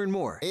now to learn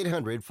more.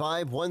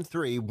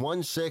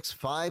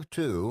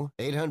 800-513-1652.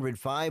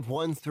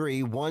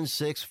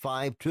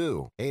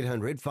 800-513-1652.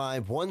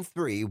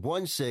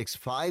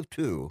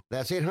 800-513-1652.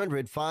 That's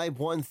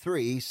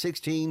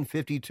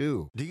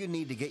 800-513-1652. Do you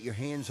need to get your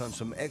hands on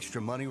some extra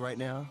money right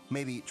now?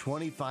 Maybe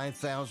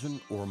 $25,000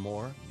 or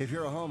more? If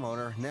you're a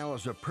homeowner, now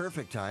is the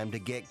perfect time to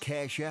get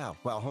cash out,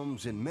 while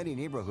homes in many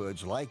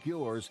neighborhoods like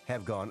yours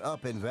have gone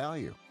up in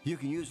value. You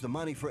can use the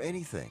money for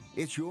anything.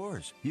 It's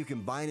yours. You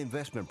can buy an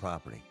investment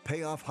property,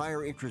 pay off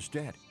higher interest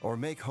debt, or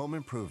make home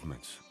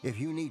improvements. If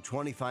you need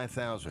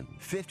 $25,000,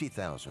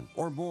 $50,000,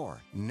 or more,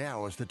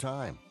 now is the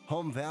time.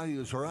 Home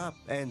values are up,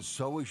 and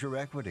so is your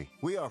equity.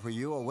 We offer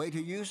you a way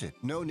to use it.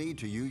 No need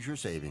to use your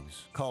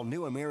savings. Call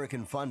New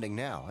American Funding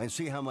now and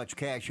see how much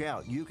cash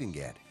out you can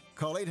get.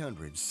 Call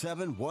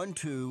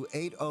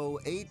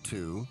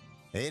 800-712-8082.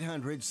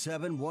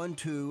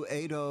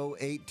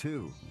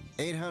 800-712-8082.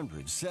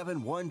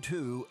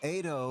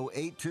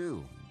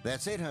 800-712-8082.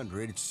 That's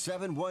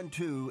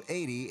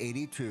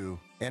 800-712-8082.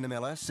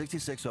 NMLS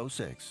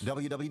 6606.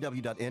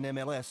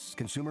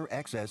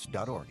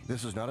 www.nmlsconsumeraccess.org.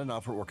 This is not an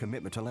offer or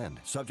commitment to lend.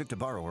 Subject to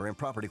borrower and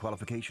property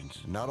qualifications.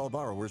 Not all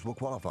borrowers will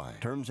qualify.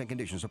 Terms and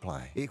conditions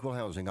apply. Equal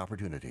housing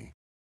opportunity.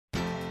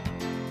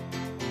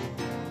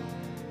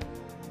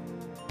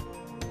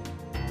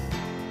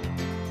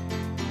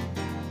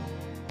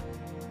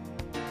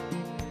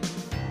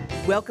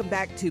 Welcome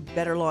back to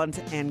Better Lawns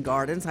and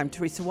Gardens. I'm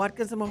Teresa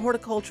Watkins. I'm a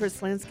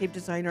horticulturist, landscape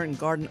designer, and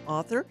garden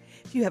author.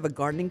 If you have a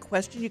gardening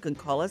question, you can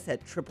call us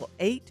at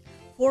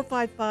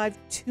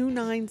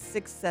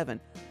 888-455-2967,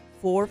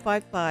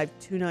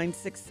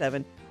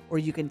 455-2967, or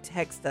you can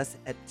text us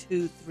at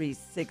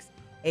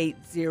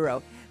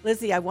 23680.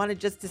 Lizzie, I wanted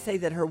just to say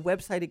that her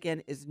website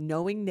again is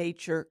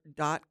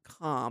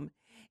knowingnature.com,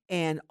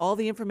 and all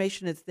the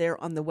information is there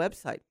on the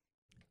website.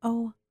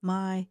 Oh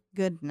my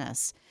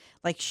goodness.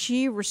 Like,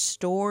 she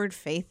restored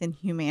faith in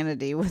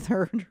humanity with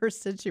her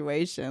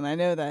situation. I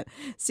know that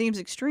seems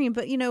extreme,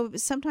 but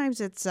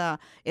sometimes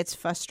it's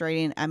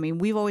frustrating. I mean,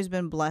 we've always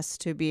been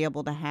blessed to be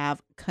able to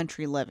have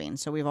country living.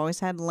 So we've always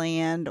had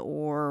land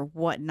or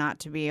whatnot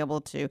to be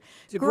able to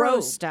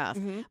grow stuff.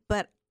 Mhm.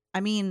 But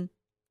I mean,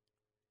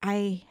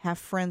 I have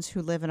friends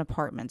who live in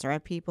apartments, or I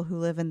have people who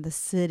live in the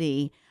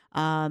city,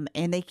 and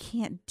they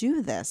can't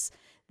do this.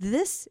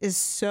 This is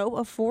so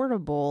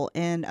affordable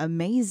and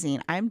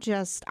amazing.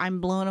 I'm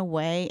blown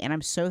away, and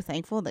I'm so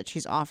thankful that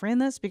she's offering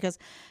this because,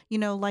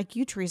 like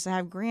you, Teresa, I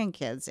have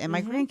grandkids, and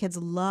my grandkids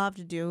love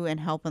to do and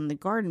help in the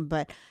garden.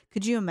 But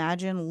could you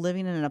imagine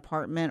living in an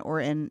apartment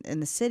or in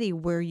the city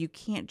where you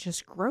can't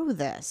just grow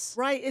this?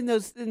 Right, in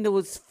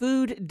those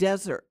food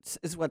deserts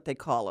is what they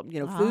call them.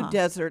 Food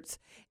deserts,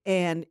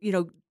 and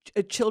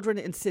children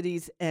in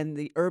cities and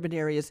the urban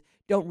areas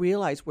don't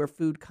realize where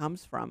food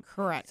comes from.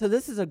 Correct. So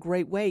this is a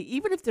great way,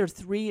 even if they're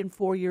 3 and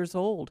 4 years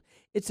old,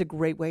 it's a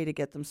great way to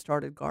get them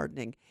started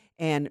gardening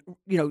and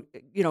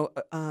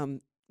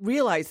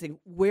realizing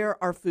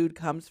where our food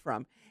comes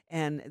from.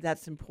 And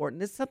that's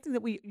important. It's something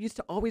that we used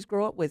to always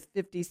grow up with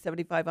 50,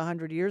 75,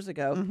 100 years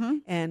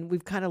ago. And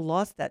we've kind of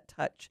lost that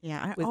touch.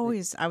 Yeah,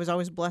 I was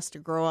always blessed to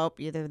grow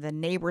up. Either the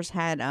neighbors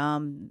had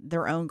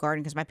their own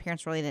garden because my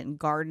parents really didn't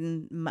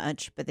garden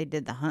much, but they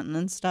did the hunting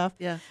and stuff.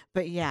 Yeah.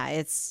 But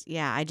I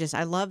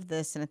love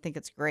this and I think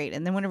it's great.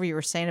 And then whenever you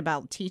were saying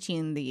about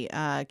teaching the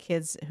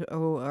kids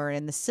who are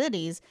in the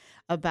cities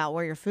about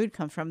where your food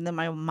comes from, then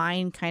my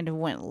mind kind of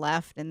went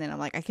left. And then I'm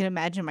like, I can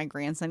imagine my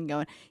grandson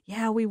going,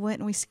 yeah, we went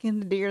and we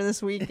skinned a deer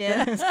this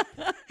weekend.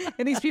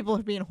 And these people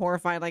are being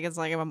horrified like it's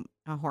like a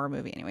horror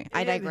movie. Anyway,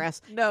 I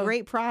digress. No.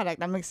 Great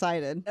product. I'm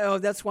excited. Oh,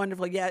 that's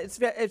wonderful. Yeah, it's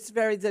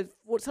very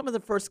some of the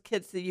first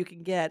kits that you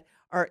can get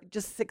are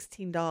just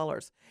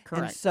 $16.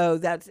 Correct. And so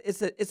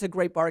it's a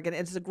great bargain.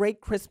 And it's a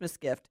great Christmas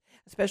gift,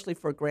 especially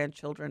for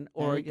grandchildren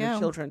or There you go.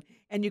 children.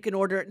 And you can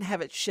order it and have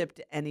it shipped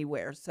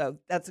anywhere. So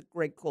that's a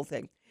great cool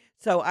thing.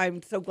 So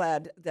I'm so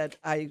glad that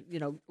I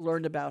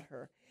learned about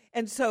her.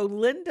 And so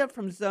Linda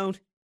from Zone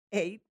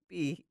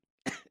 8B,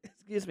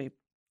 excuse me,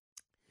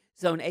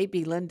 Zone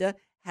 8B, Linda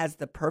has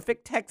the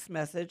perfect text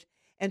message,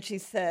 and she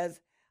says,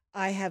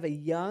 I have a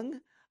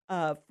young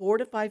 4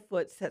 to 5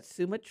 foot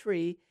Satsuma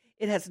tree.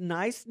 It has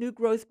nice new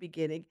growth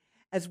beginning,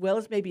 as well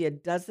as maybe a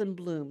dozen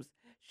blooms.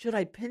 Should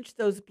I pinch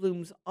those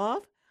blooms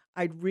off?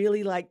 I'd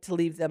really like to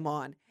leave them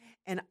on.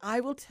 And I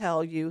will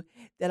tell you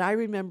that I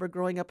remember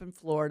growing up in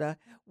Florida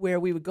where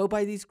we would go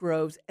by these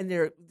groves and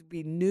there would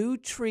be new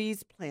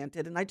trees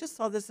planted. And I just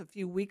saw this a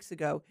few weeks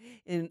ago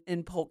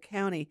in Polk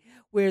County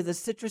where the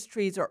citrus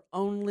trees are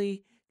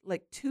only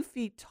like 2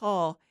 feet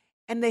tall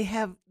and they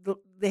have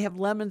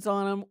lemons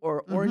on them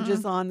or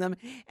oranges on them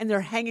and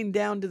they're hanging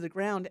down to the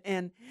ground.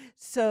 And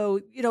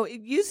so,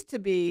 it used to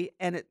be,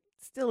 and it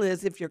still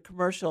is, if you're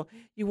commercial,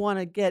 you want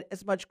to get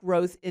as much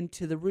growth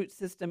into the root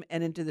system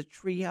and into the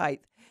tree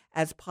height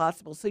as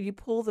possible. So you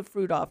pull the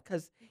fruit off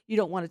because you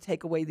don't want to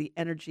take away the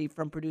energy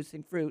from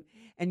producing fruit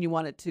and you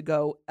want it to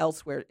go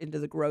elsewhere into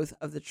the growth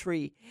of the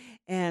tree.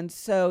 And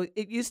so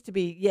it used to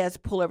be, yes,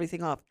 pull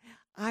everything off.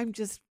 I'm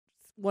just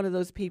one of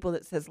those people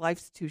that says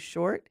life's too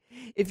short.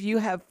 If you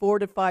have 4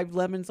 to 5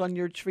 lemons on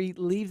your tree,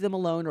 leave them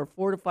alone, or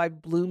 4 to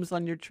 5 blooms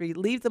on your tree,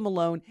 leave them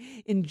alone.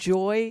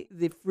 Enjoy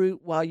the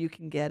fruit while you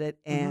can get it.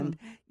 And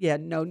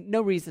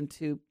no reason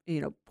to,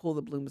 pull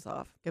the blooms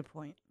off. Good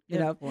point.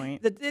 Good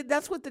point.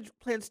 That's what the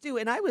plants do.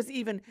 And I was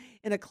even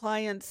in a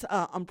client's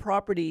on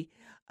property,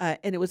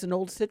 and it was an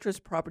old citrus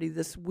property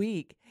this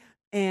week.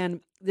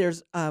 And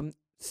there's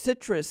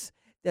citrus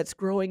that's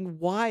growing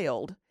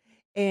wild.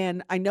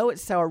 And I know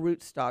it's sour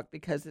rootstock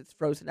because it's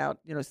frozen out,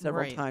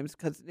 several Right. times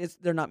because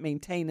they're not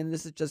maintained, and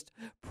this is just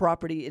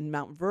property in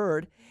Mount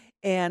Verde,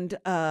 and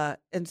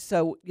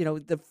so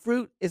the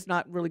fruit is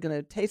not really going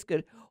to taste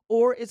good,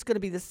 or it's going to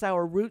be the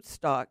sour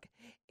rootstock,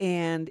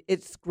 and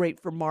it's great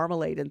for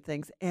marmalade and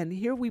things. And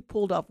here we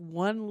pulled off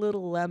one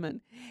little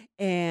lemon,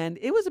 and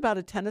it was about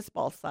a tennis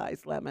ball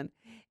size lemon.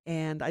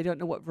 And I don't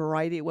know what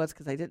variety it was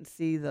because I didn't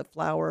see the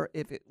flower,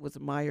 if it was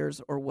Myers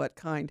or what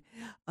kind.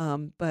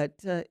 But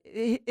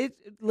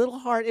it's little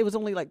heart. It was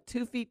only like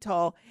 2 feet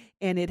tall,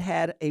 and it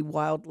had a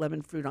wild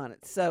lemon fruit on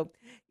it. So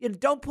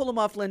don't pull them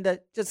off, Linda.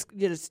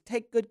 Just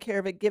take good care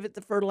of it. Give it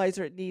the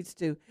fertilizer it needs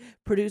to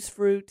produce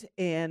fruit,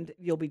 and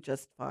you'll be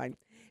just fine.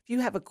 If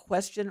you have a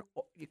question,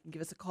 you can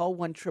give us a call,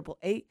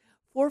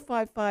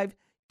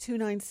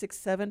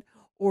 1-888-455-2967,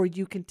 or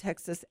you can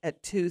text us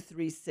at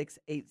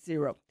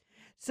 23680.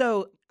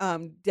 So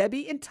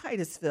Debbie in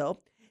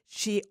Titusville,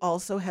 she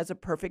also has a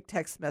perfect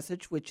text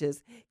message, which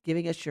is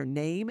giving us your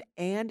name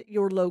and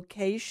your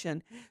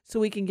location so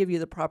we can give you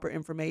the proper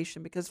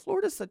information, because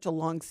Florida is such a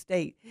long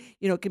state.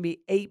 It can be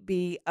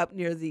 8B up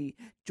near the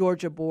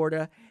Georgia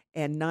border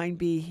and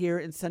 9B here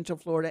in Central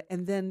Florida,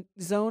 and then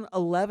Zone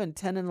 11,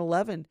 10 and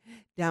 11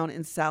 down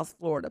in South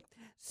Florida.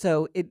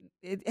 So it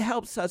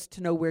helps us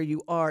to know where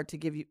you are to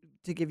give you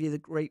to give you the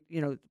great,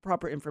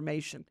 proper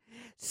information.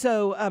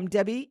 So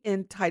Debbie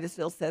in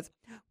Titusville says,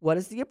 what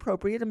is the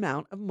appropriate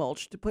amount of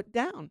mulch to put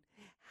down?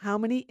 How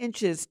many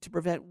inches to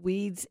prevent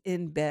weeds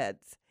in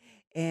beds?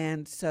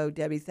 And so,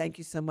 Debbie, thank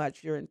you so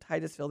much. You're in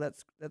Titusville.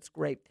 That's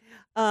great.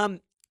 How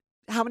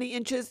many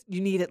inches?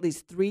 You need at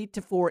least 3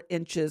 to 4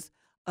 inches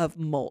of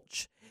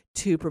mulch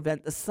to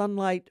prevent the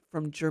sunlight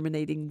from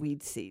germinating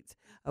weed seeds.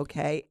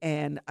 Okay,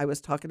 and I was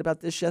talking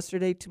about this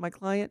yesterday to my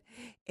client,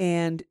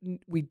 and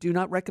we do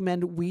not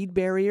recommend weed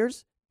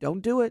barriers.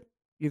 Don't do it.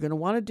 You're going to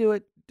want to do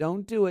it.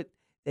 Don't do it.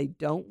 They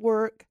don't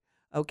work,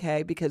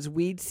 okay, because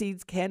weed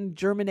seeds can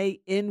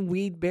germinate in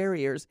weed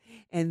barriers,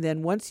 and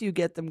then once you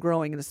get them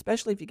growing, and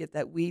especially if you get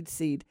that weed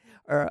seed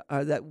or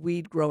that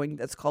weed growing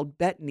that's called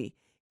betony,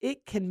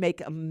 it can make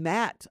a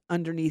mat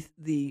underneath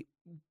the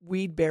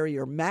weed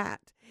barrier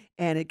mat,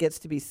 and it gets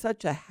to be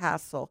such a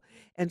hassle.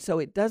 And so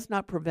it does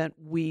not prevent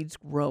weeds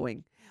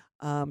growing.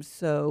 Go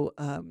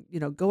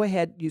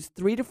ahead, use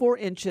 3 to 4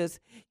 inches.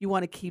 You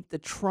want to keep the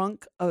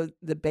trunk of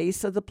the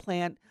base of the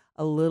plant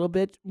a little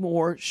bit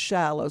more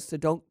shallow, so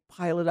don't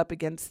pile it up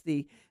against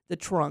the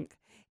trunk.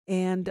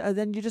 And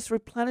then you just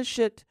replenish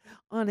it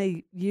on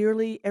a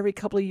yearly, every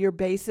couple of year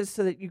basis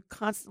so that you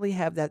constantly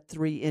have that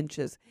 3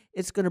 inches.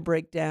 It's going to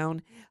break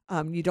down.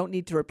 You don't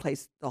need to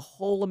replace the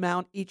whole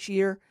amount each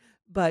year,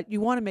 but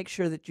you want to make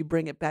sure that you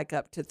bring it back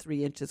up to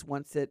 3 inches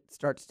once it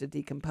starts to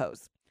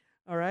decompose.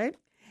 All right?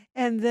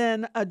 And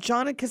then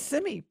John and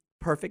Kissimmee,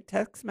 perfect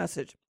text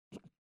message.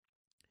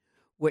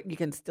 What, you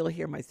can still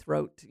hear my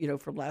throat,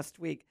 from last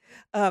week.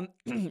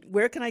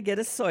 Where can I get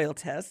a soil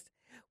test?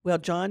 Well,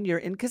 John, you're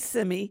in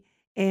Kissimmee.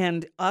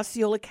 And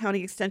Osceola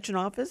County Extension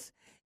Office,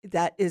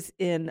 that is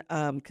in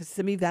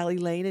Kissimmee Valley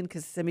Lane in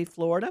Kissimmee,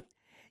 Florida.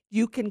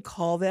 You can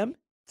call them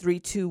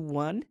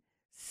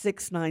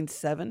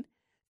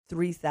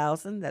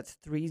 321-697-3000. That's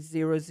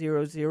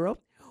 3000.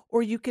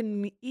 Or you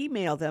can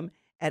email them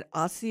at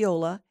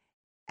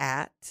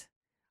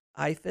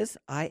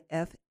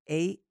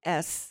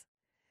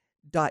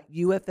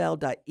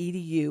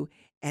osceola@ifas.ufl.edu,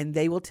 and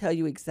they will tell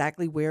you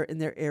exactly where in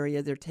their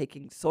area they're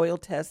taking soil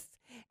tests,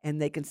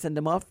 and they can send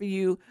them off for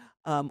you.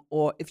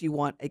 Or if you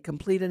want a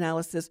complete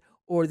analysis,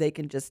 or they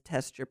can just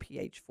test your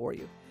pH for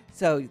you.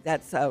 So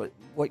that's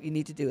what you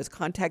need to do is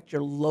contact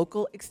your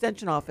local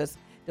extension office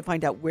to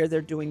find out where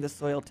they're doing the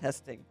soil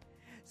testing.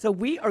 So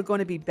we are going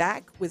to be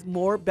back with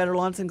more Better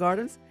Lawns and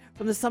Gardens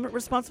from the Summit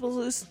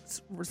Responsible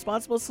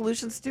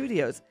Solutions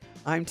Studios.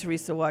 I'm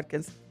Teresa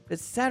Watkins.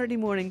 It's Saturday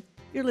morning.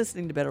 You're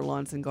listening to Better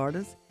Lawns and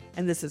Gardens,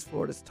 and this is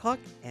Florida's Talk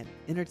and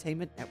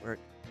Entertainment Network.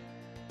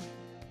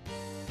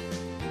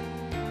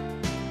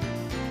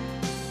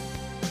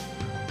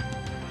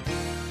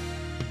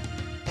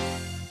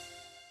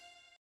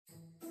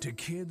 To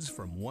kids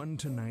from 1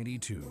 to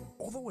 92,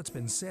 although it's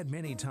been said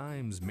many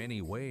times,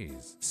 many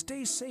ways,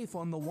 stay safe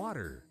on the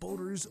water,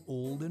 boaters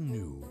old and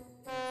new.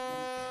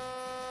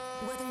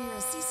 Whether you're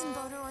a seasoned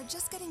boater or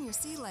just getting your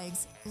sea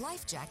legs,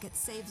 life jackets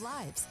save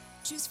lives.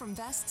 Choose from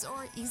vests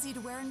or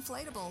easy-to-wear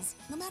inflatables.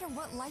 No matter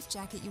what life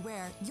jacket you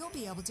wear, you'll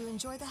be able to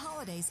enjoy the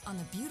holidays on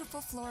the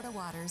beautiful Florida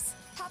waters.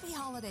 Happy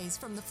holidays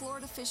from the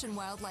Florida Fish and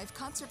Wildlife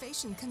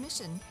Conservation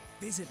Commission.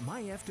 Visit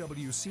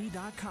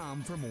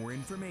myfwc.com for more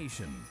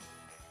information.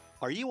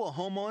 Are you a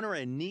homeowner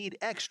and need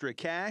extra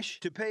cash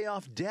to pay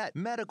off debt,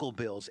 medical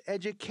bills,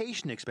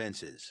 education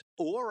expenses?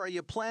 Or are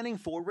you planning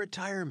for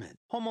retirement?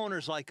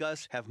 Homeowners like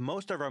us have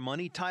most of our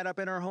money tied up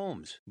in our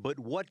homes. But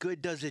what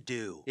good does it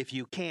do if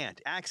you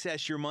can't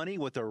access your money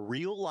with a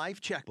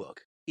real-life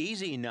checkbook?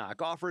 Easy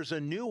Knock offers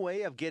a new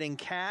way of getting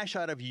cash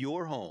out of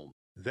your home.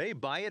 They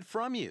buy it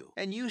from you,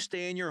 and you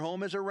stay in your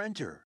home as a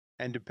renter.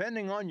 And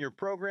depending on your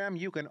program,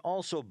 you can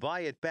also buy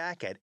it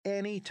back at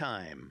any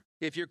time.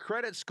 If your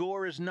credit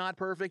score is not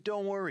perfect,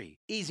 don't worry.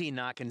 Easy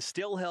Knock can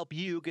still help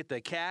you get the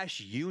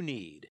cash you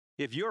need.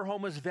 If your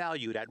home is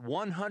valued at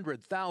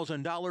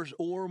 $100,000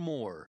 or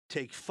more,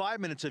 take 5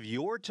 minutes of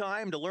your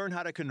time to learn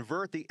how to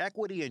convert the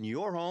equity in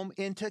your home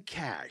into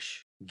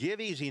cash.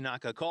 Give Easy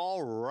Knock a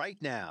call right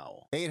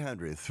now.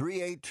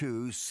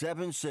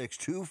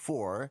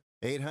 800-382-7624.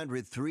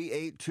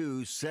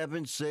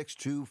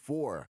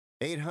 800-382-7624.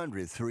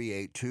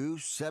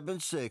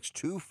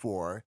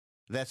 800-382-7624.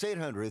 That's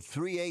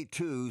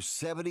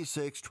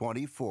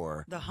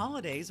 800-382-7624. The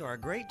holidays are a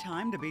great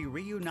time to be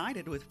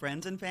reunited with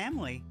friends and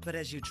family. But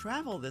as you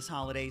travel this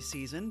holiday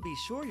season, be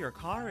sure your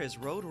car is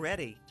road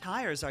ready.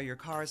 Tires are your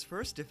car's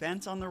first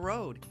defense on the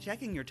road.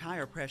 Checking your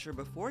tire pressure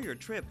before your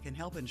trip can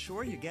help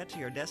ensure you get to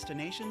your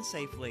destination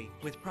safely.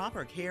 With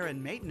proper care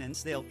and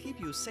maintenance, they'll keep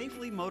you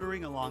safely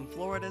motoring along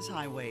Florida's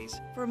highways.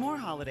 For more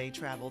holiday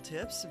travel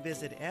tips,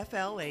 visit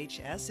flhsmv.gov.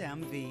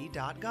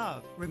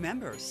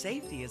 Remember,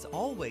 safety is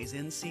always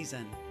in season.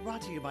 7.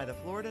 Brought to you by the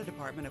Florida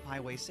Department of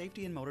Highway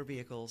Safety and Motor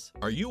Vehicles.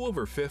 Are you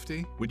over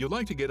 50? Would you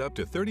like to get up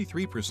to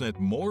 33%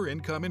 more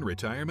income in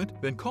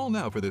retirement? Then call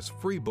now for this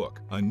free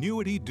book,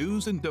 Annuity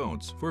Do's and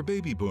Don'ts for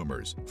Baby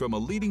Boomers, from a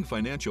leading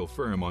financial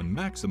firm on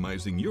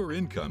maximizing your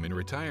income in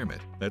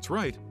retirement. That's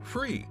right,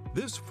 free.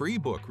 This free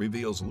book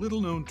reveals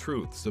little-known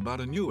truths about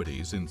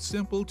annuities in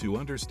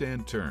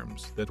simple-to-understand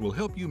terms that will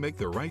help you make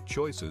the right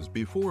choices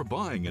before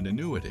buying an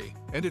annuity.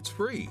 And it's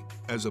free.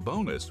 As a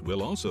bonus,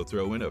 we'll also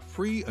throw in a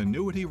free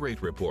annuity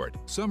rate report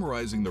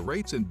summarizing the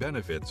rates and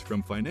benefits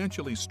from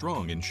financially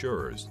strong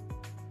insurers.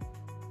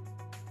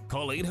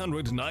 Call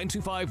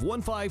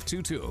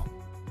 800-925-1522.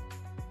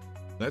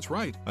 That's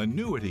right,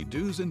 Annuity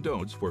Do's and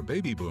Don'ts for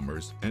Baby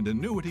Boomers and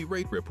Annuity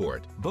Rate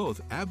Report,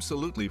 both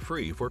absolutely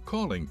free for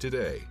calling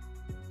today.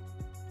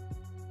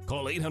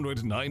 Call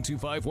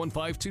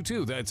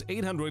 800-925-1522. That's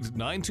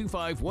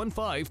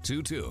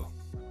 800-925-1522.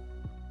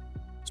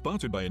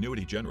 Sponsored by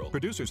Annuity General.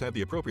 Producers have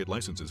the appropriate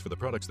licenses for the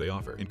products they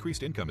offer.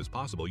 Increased income is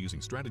possible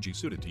using strategies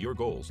suited to your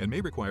goals and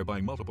may require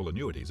buying multiple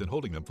annuities and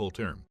holding them full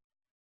term.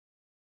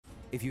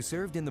 If you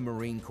served in the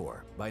Marine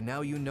Corps, by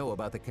now you know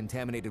about the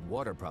contaminated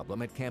water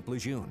problem at Camp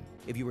Lejeune.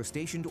 If you were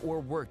stationed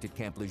or worked at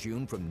Camp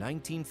Lejeune from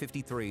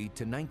 1953 to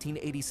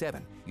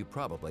 1987, you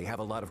probably have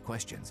a lot of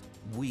questions.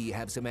 We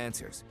have some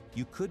answers.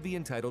 You could be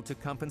entitled to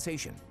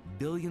compensation.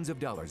 Billions of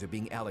dollars are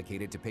being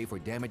allocated to pay for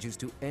damages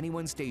to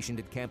anyone stationed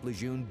at Camp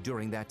Lejeune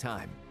during that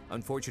time.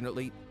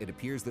 Unfortunately, it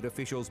appears that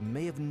officials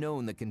may have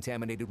known the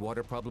contaminated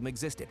water problem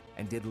existed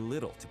and did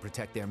little to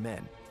protect their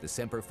men. The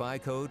Semper Fi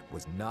code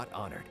was not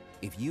honored.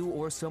 If you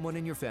or someone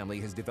in your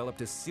family has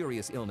developed a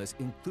serious illness,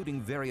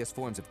 including various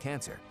forms of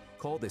cancer,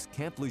 call this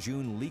Camp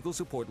Lejeune legal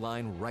support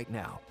line right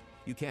now.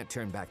 You can't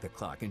turn back the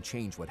clock and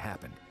change what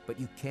happened, but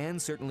you can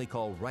certainly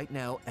call right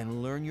now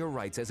and learn your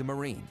rights as a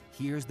Marine.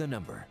 Here's the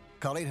number.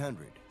 Call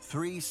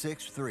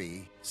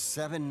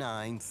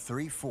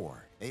 800-363-7934.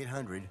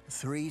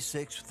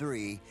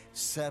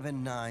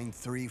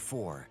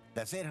 800-363-7934.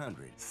 That's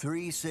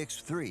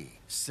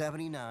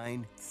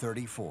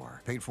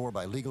 800-363-7934. Paid for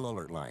by Legal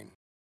Alert Line.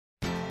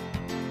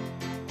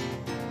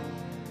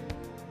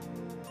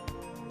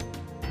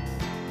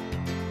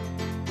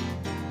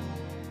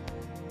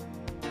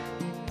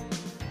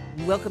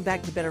 Welcome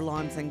back to Better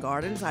Lawns and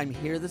Gardens. I'm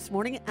here this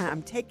morning and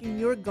I'm taking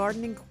your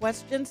gardening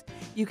questions.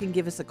 You can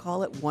give us a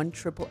call at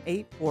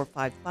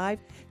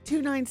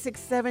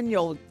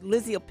 1-888-455-2967.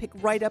 Lizzie will pick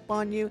right up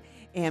on you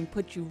and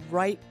put you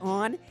right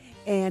on.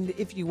 And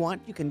if you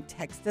want, you can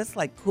text us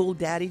like Cool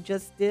Daddy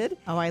just did.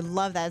 Oh, I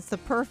love that. It's the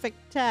perfect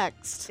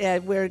text.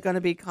 And we're going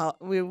to be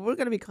we're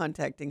going to be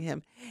contacting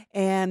him.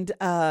 And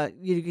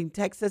you can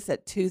text us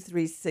at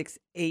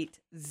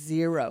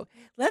 23680.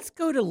 Let's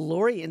go to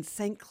Lori in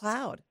St.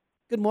 Cloud.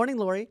 Good morning,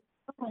 Lori.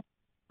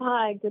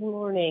 Hi, good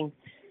morning.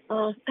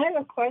 I have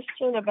a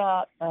question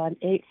about an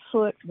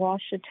 8-foot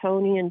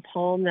Washingtonian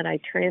palm that I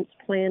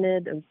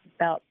transplanted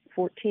about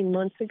 14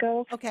 months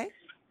ago. Okay.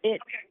 I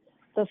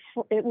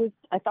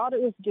thought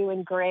it was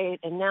doing great,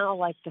 and now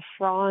like the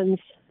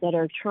fronds that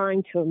are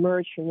trying to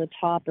emerge from the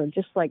top are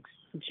just like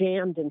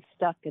jammed and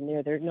stuck in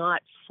there. They're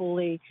not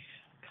fully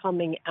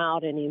coming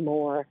out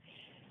anymore.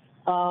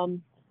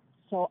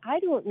 So I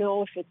don't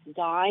know if it's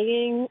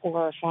dying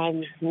or if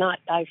I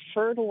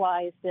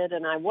fertilized it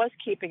and I was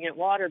keeping it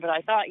watered, but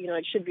I thought,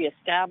 it should be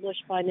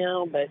established by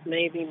now, but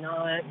maybe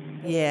not.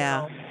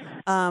 Yeah.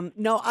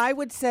 No, I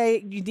would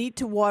say you need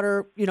to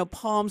water,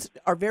 palms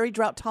are very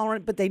drought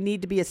tolerant, but they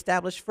need to be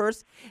established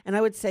first. And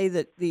I would say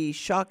that the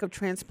shock of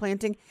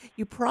transplanting,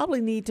 you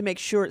probably need to make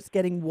sure it's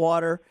getting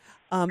water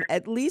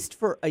at least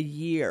for a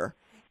year.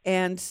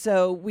 And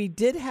so we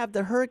did have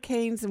the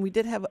hurricanes and we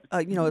did have,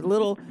 a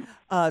little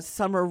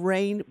summer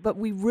rain, but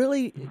we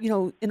really,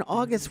 in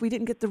August, we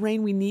didn't get the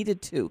rain we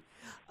needed to.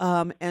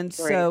 And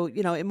so,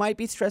 it might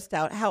be stressed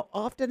out. How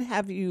often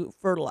have you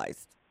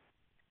fertilized?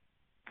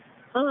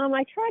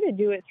 I try to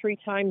do it 3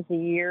 times a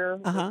year,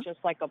 with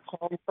just like a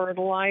palm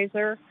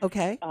fertilizer.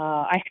 Okay.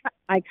 I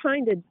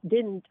kind of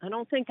didn't. I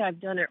don't think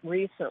I've done it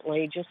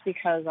recently, just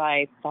because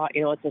I thought,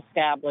 it's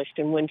established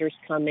and winter's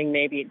coming.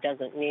 Maybe it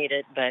doesn't need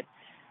it, but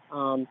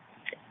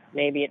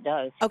maybe it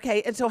does.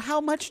 Okay. And so, how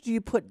much do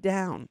you put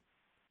down?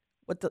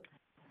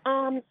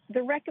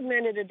 The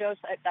recommended dose,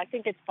 I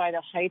think it's by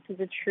the height of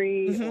the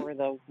tree or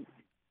the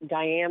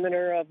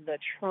diameter of the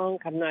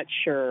trunk. I'm not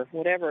sure.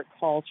 Whatever it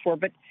calls for,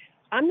 but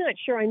I'm not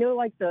sure. I know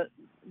like the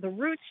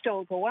roots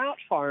don't go out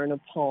far in a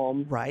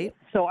palm. Right.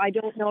 So I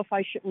don't know if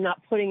I should not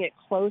putting it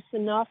close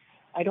enough.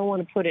 I don't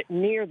want to put it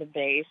near the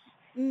base.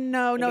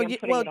 No.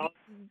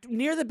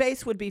 Near the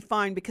base would be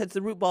fine because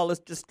the root ball is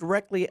just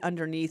directly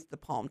underneath the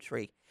palm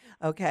tree.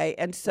 Okay.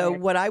 And so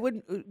what I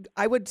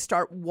would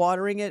start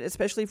watering it,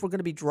 especially if we're going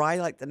to be dry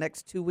like the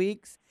next 2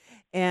 weeks.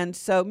 And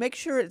so make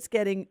sure it's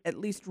getting at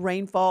least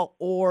rainfall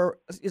or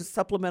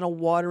supplemental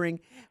watering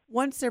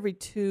once every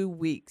 2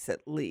 weeks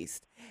at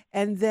least.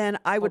 And then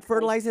I would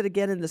fertilize it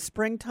again in the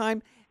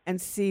springtime and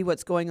see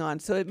what's going on.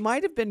 So it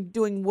might have been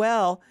doing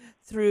well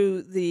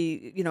through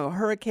the,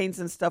 hurricanes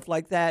and stuff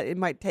like that. It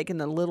might have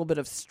taken a little bit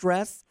of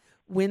stress,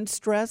 wind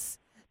stress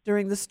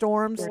during the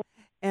storms.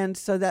 And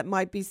so that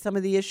might be some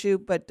of the issue,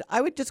 but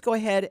I would just go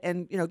ahead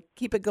and,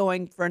 keep it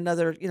going for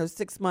another,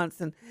 6 months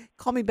and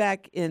call me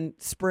back in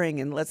spring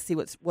and let's see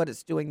what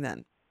it's doing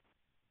then.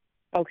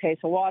 Okay,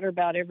 so water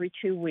about every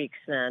 2 weeks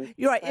then.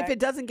 You're right. correct? If it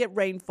doesn't get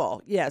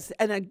rainfall, yes,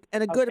 and a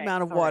good Okay,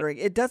 amount of all right. watering.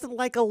 It doesn't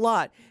like a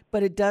lot,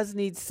 but it does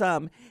need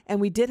some. And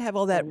we did have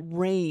all that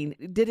rain.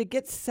 Did it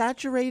get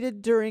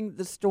saturated during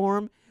the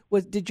storm?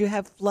 Did you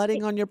have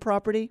flooding on your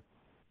property?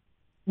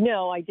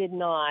 No, I did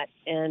not.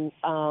 And,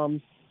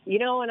 and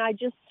I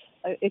just,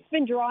 it's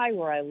been dry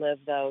where I live,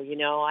 though,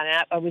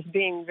 and I was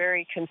being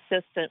very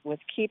consistent with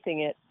keeping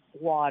it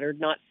watered,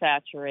 not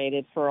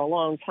saturated for a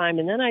long time.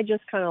 And then I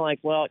just kind of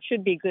it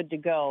should be good to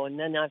go. And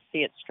then I see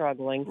it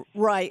struggling.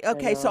 Right.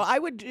 Okay. So I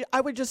I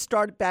would just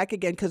start back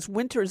again because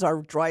winter is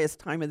our driest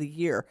time of the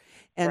year,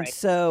 and Right,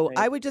 so right.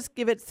 I would just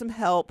give it some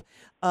help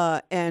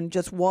and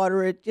just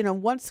water it,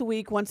 once a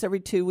week, once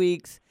every 2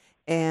 weeks,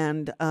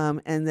 and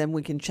then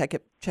we can check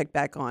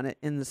back on it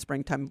in the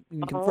springtime.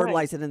 You can All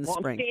fertilize right. it in the Well,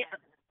 spring.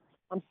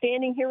 I'm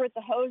standing here with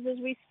the hose as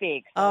we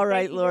speak. So All thank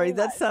right, you Lori, very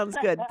that much. sounds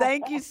good.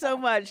 Thank you so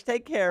much.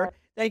 Take care.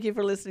 Thank you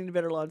for listening to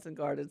Better Lawns and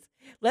Gardens.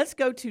 Let's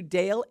go to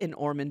Dale in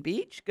Ormond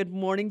Beach. Good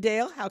morning,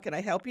 Dale. How can I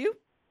help you?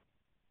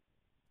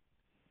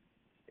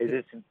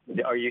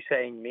 Are you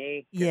saying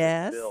me? 'Cause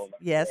Yes. it's Bill,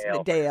 not Yes,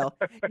 Dale. Dale.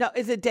 No,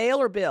 is it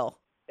Dale or Bill?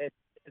 It's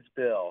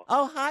Bill.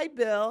 Oh, hi,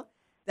 Bill.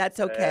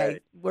 That's okay.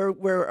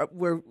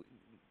 We're.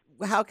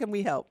 How can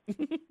we help?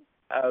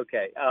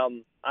 Okay.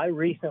 I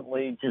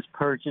recently just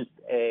purchased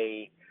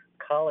a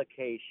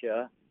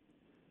colocasia,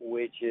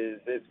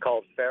 it's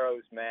called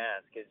Pharaoh's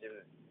Mask. It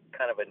was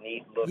kind of a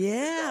neat looking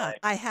Yeah,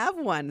 I have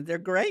one. They're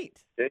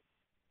great. design.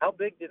 How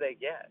big do they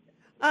get?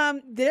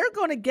 They're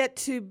going to get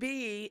to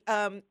be,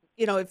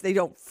 if they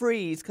don't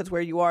freeze, because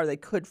where you are, they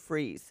could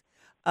freeze.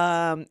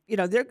 They'll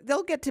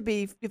get to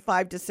be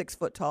 5 to 6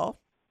 foot tall.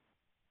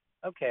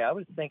 Okay, I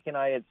was thinking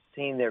I had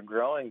seen their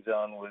growing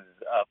zone was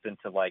up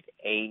into like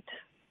 8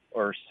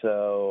 or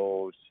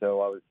so. So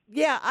I was.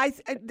 Yeah, I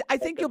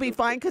think you'll be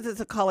fine because it's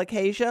a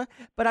colocasia.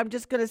 But I'm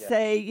just going to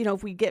say,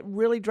 if we get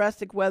really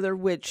drastic weather,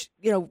 which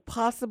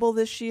possible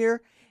this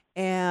year,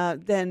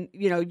 and then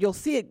you'll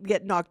see it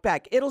get knocked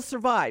back. It'll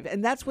survive,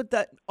 and that's what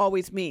that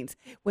always means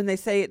when they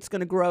say it's going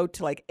to grow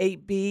to like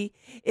 8B.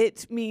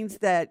 It means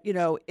that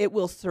it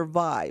will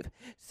survive.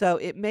 So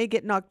it may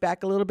get knocked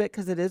back a little bit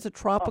because it is a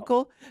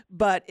tropical,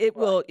 but it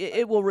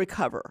will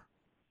recover.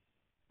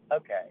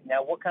 Okay.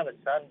 Now, what kind of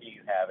sun do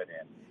you have it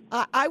in?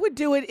 I would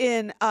do it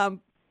in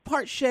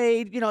part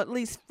shade. At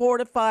least 4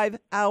 to 5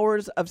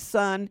 hours of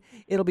sun.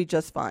 It'll be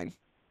just fine.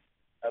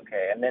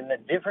 Okay, and then the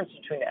difference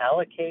between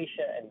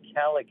alocasia and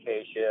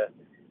calocasia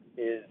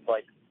is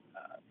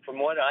from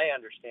what I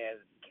understand,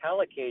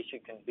 calocasia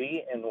can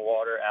be in the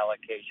water,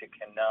 alocasia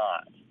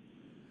cannot.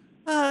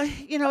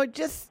 It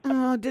just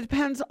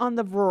depends on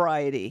the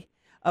variety.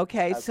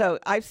 Okay, so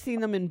I've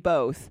seen them in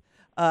both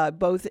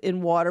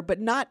in water, but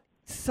not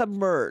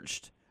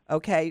submerged.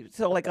 Okay,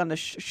 so like on the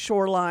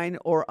shoreline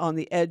or on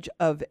the edge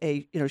of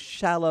a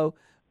shallow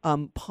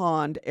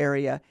pond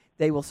area,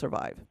 they will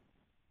survive.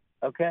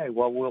 Okay,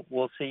 well,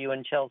 we'll see you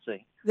in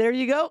Chelsea. There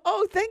you go.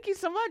 Oh, thank you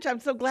so much. I'm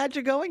so glad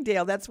you're going,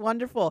 Dale. That's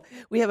wonderful.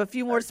 We have a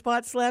few more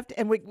spots left,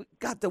 and we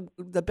got the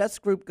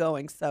best group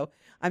going, so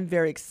I'm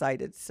very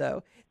excited.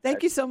 So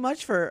thank you so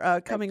much for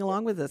coming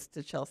along with us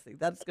to Chelsea.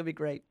 That's going to be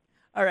great.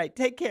 All right,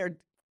 take care.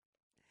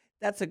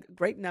 That's a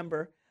great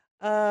number.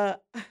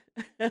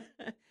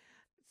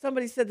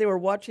 Somebody said they were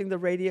watching the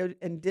radio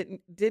and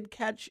did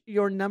catch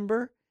your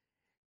number.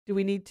 Do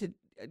we need to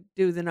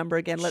do the number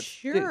again?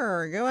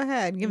 Sure, go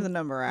ahead. Give the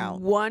number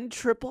out.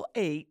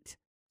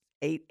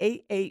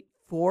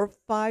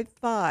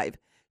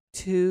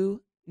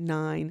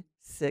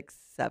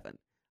 1-888-888-455-2967.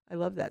 I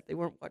love that. They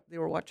were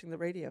watching the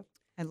radio.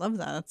 I love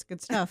that. That's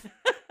good stuff.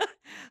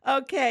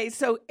 Okay,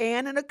 so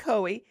Ann in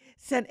Ocoee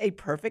sent a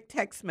perfect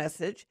text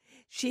message.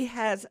 She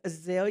has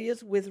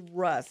azaleas with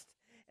rust.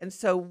 And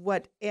so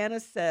what Anna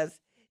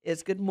says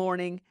is, good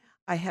morning.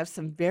 I have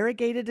some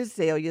variegated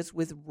azaleas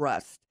with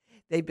rust.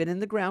 They've been in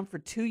the ground for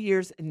 2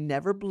 years and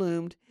never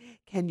bloomed.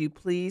 Can you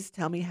please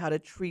tell me how to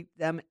treat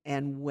them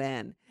and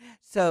when?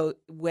 So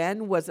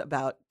when was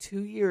about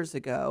 2 years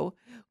ago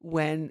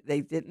when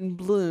they didn't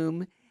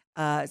bloom.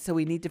 So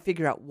we need to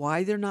figure out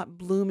why they're not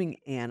blooming,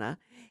 Anna.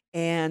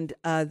 And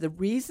the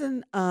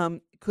reason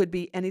could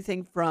be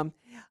anything from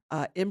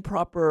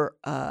improper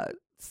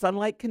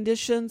sunlight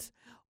conditions,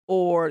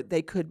 or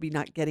they could be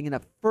not getting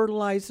enough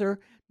fertilizer,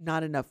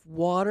 not enough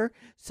water.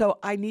 So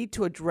I need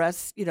to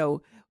address,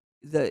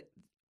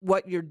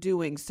 what you're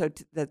doing so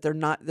that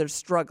they're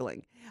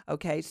struggling.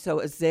 Okay, so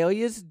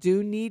azaleas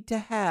do need to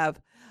have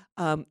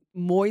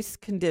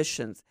moist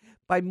conditions.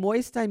 By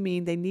moist, I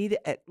mean they need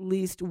at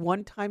least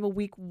 1 time a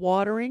week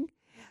watering.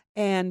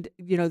 And,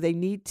 they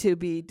need to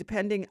be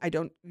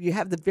you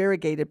have the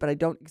variegated, but I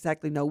don't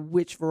exactly know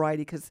which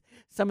variety because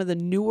some of the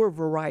newer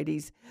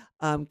varieties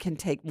can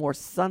take more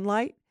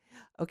sunlight.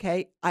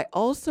 Okay. I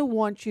also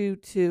want you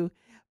to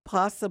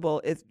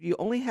if you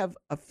only have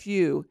a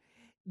few,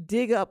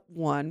 dig up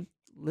one,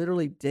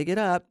 literally dig it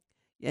up.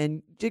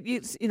 And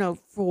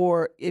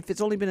for if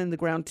it's only been in the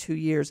ground 2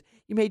 years,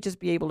 you may just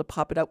be able to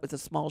pop it up with a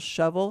small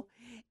shovel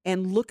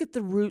and look at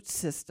the root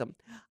system.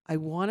 I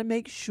want to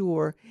make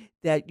sure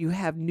that you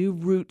have new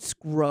roots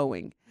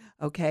growing,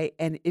 okay?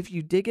 And if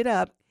you dig it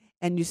up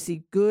and you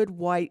see good,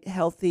 white,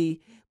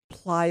 healthy,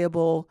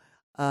 pliable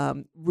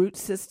root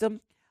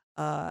system,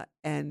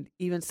 and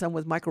even some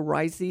with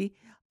mycorrhizae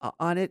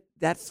on it,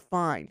 that's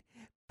fine.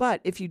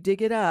 But if you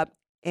dig it up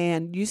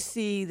and you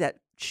see that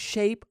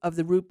shape of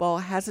the root ball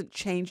hasn't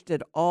changed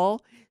at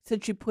all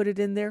since you put it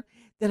in there,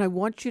 then I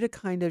want you to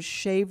kind of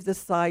shave the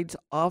sides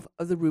off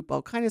of the root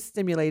ball, kind of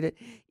stimulate it,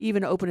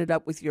 even open it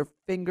up with your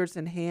fingers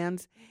and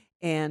hands,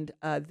 and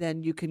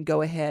then you can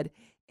go ahead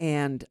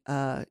and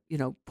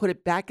put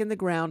it back in the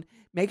ground.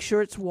 Make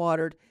sure it's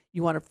watered.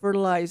 You want to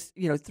fertilize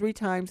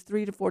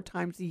 3 to 4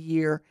 times a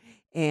year,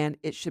 and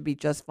it should be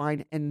just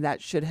fine, and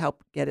that should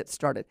help get it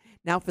started.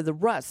 Now for the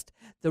rust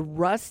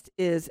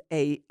is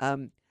a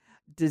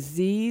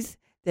disease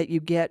that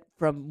you get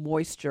from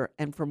moisture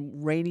and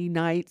from rainy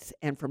nights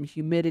and from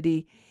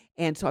humidity.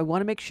 And so I want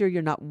to make sure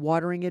you're not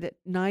watering it at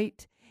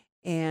night,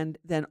 and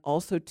then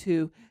also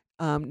to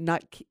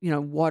not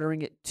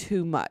watering it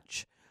too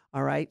much.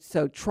 All right.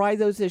 So try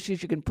those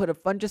issues. You can put a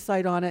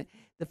fungicide on it.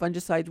 The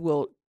fungicide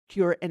will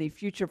cure any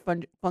future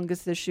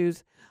fungus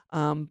issues.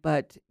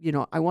 But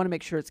I want to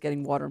make sure it's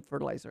getting water and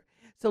fertilizer.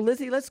 So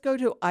Lizzie, let's go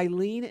to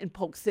Eileen in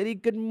Polk City.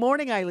 Good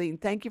morning, Eileen.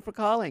 Thank you for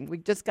calling. We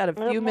just got a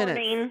few minutes.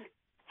 Good morning.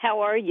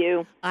 How are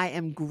you? I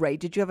am great.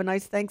 Did you have a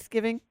nice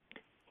Thanksgiving?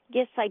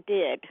 Yes, I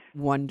did.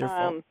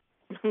 Wonderful.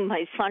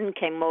 My son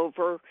came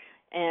over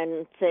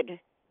and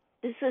said,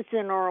 "This is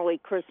an early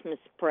Christmas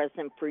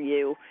present for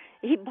you."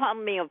 He bought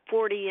me a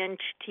 40-inch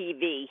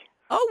TV.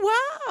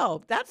 Oh,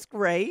 wow. That's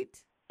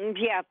great.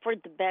 Yeah, for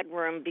the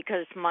bedroom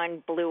because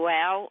mine blew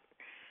out.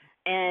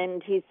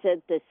 And he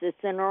said, "This is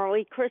an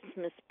early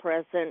Christmas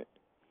present."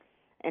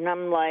 And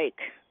I'm like,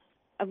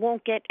 "I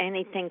won't get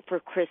anything for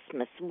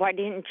Christmas. Why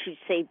didn't you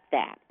save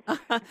that?"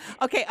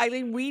 Okay,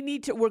 Eileen,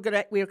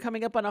 we are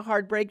coming up on a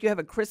hard break. You have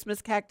a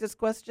Christmas cactus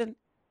question?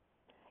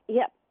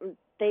 Yep,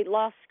 they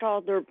lost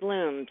all their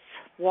blooms.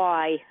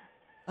 Why?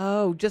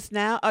 Oh, just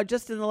now?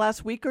 Just in the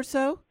last week or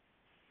so?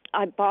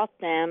 I bought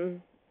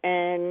them,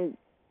 and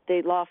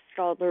they lost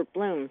all their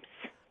blooms.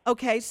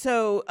 Okay,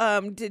 so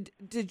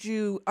did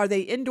you? Are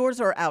they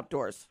indoors or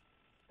outdoors?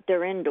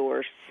 They're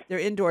indoors. They're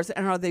indoors,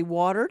 and are they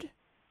watered?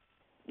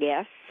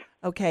 Yes.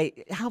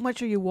 Okay, how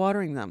much are you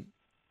watering them?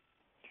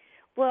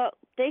 Well,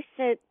 they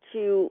said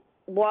to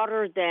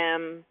water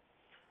them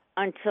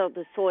until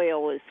the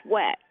soil is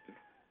wet.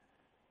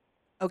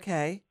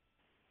 Okay.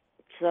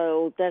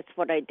 So that's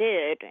what I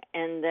did,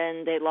 and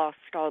then they lost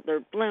all their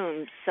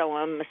blooms, so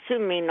I'm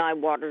assuming I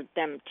watered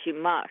them too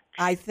much.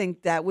 I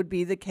think that would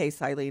be the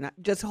case, Eileen.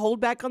 Just hold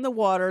back on the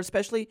water,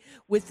 especially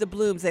with the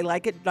blooms. They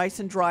like it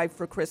nice and dry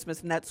for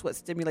Christmas, and that's what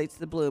stimulates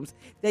the blooms.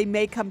 They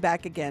may come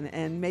back again,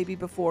 and maybe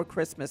before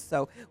Christmas,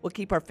 so we'll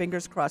keep our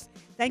fingers crossed.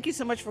 Thank you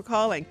so much for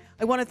calling.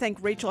 I want to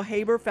thank Rachel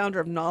Haber,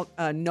 founder of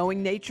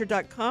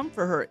KnowingNature.com,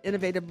 for her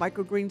innovative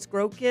microgreens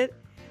grow kit.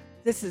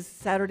 This is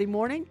Saturday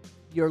morning.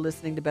 You're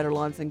listening to Better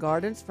Lawns and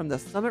Gardens from the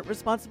Summit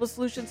Responsible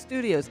Solutions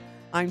Studios.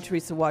 I'm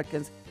Teresa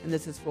Watkins, and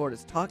this is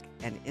Florida's Talk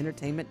and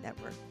Entertainment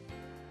Network.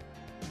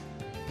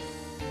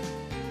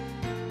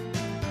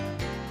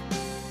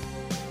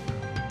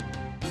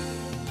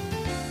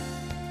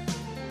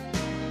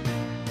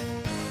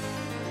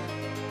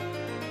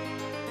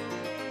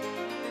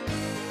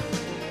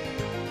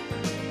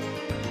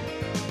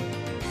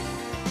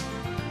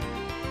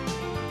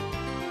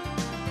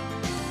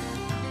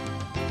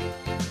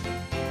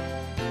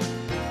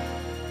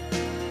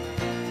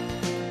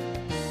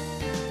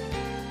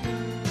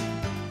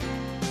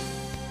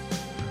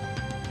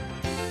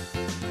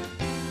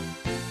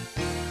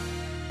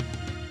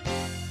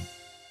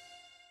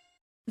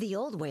 The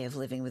old way of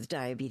living with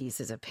diabetes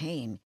is a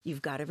pain.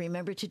 You've got to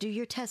remember to do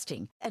your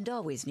testing and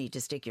always need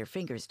to stick your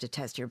fingers to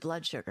test your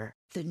blood sugar.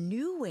 The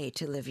new way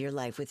to live your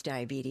life with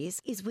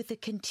diabetes is with a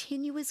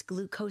continuous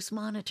glucose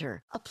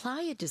monitor.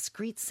 Apply a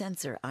discrete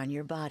sensor on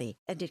your body,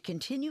 and it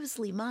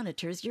continuously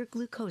monitors your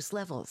glucose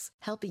levels,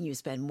 helping you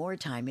spend more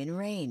time in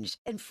range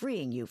and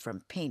freeing you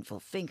from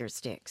painful finger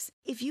sticks.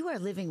 If you are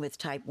living with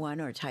type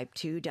 1 or type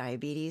 2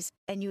 diabetes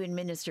and you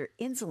administer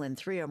insulin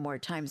 3 or more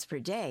times per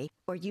day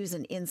or use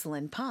an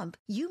insulin pump,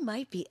 you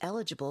might be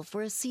eligible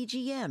for a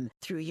CGM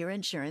through your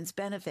insurance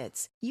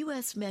benefits.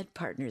 U.S. Med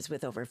partners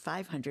with over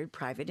 500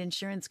 private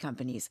insurance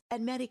companies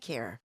and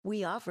Medicare.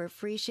 We offer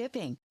free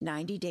shipping,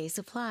 90-day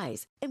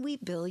supplies, and we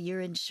bill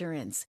your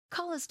insurance.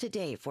 Call us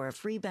today for a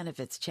free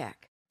benefits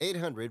check.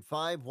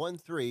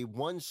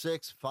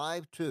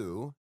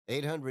 800-513-1652.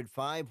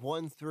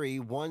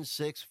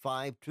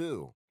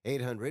 800-513-1652.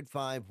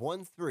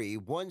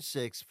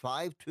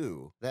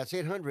 800-513-1652. That's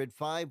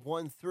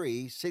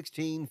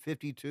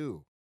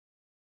 800-513-1652.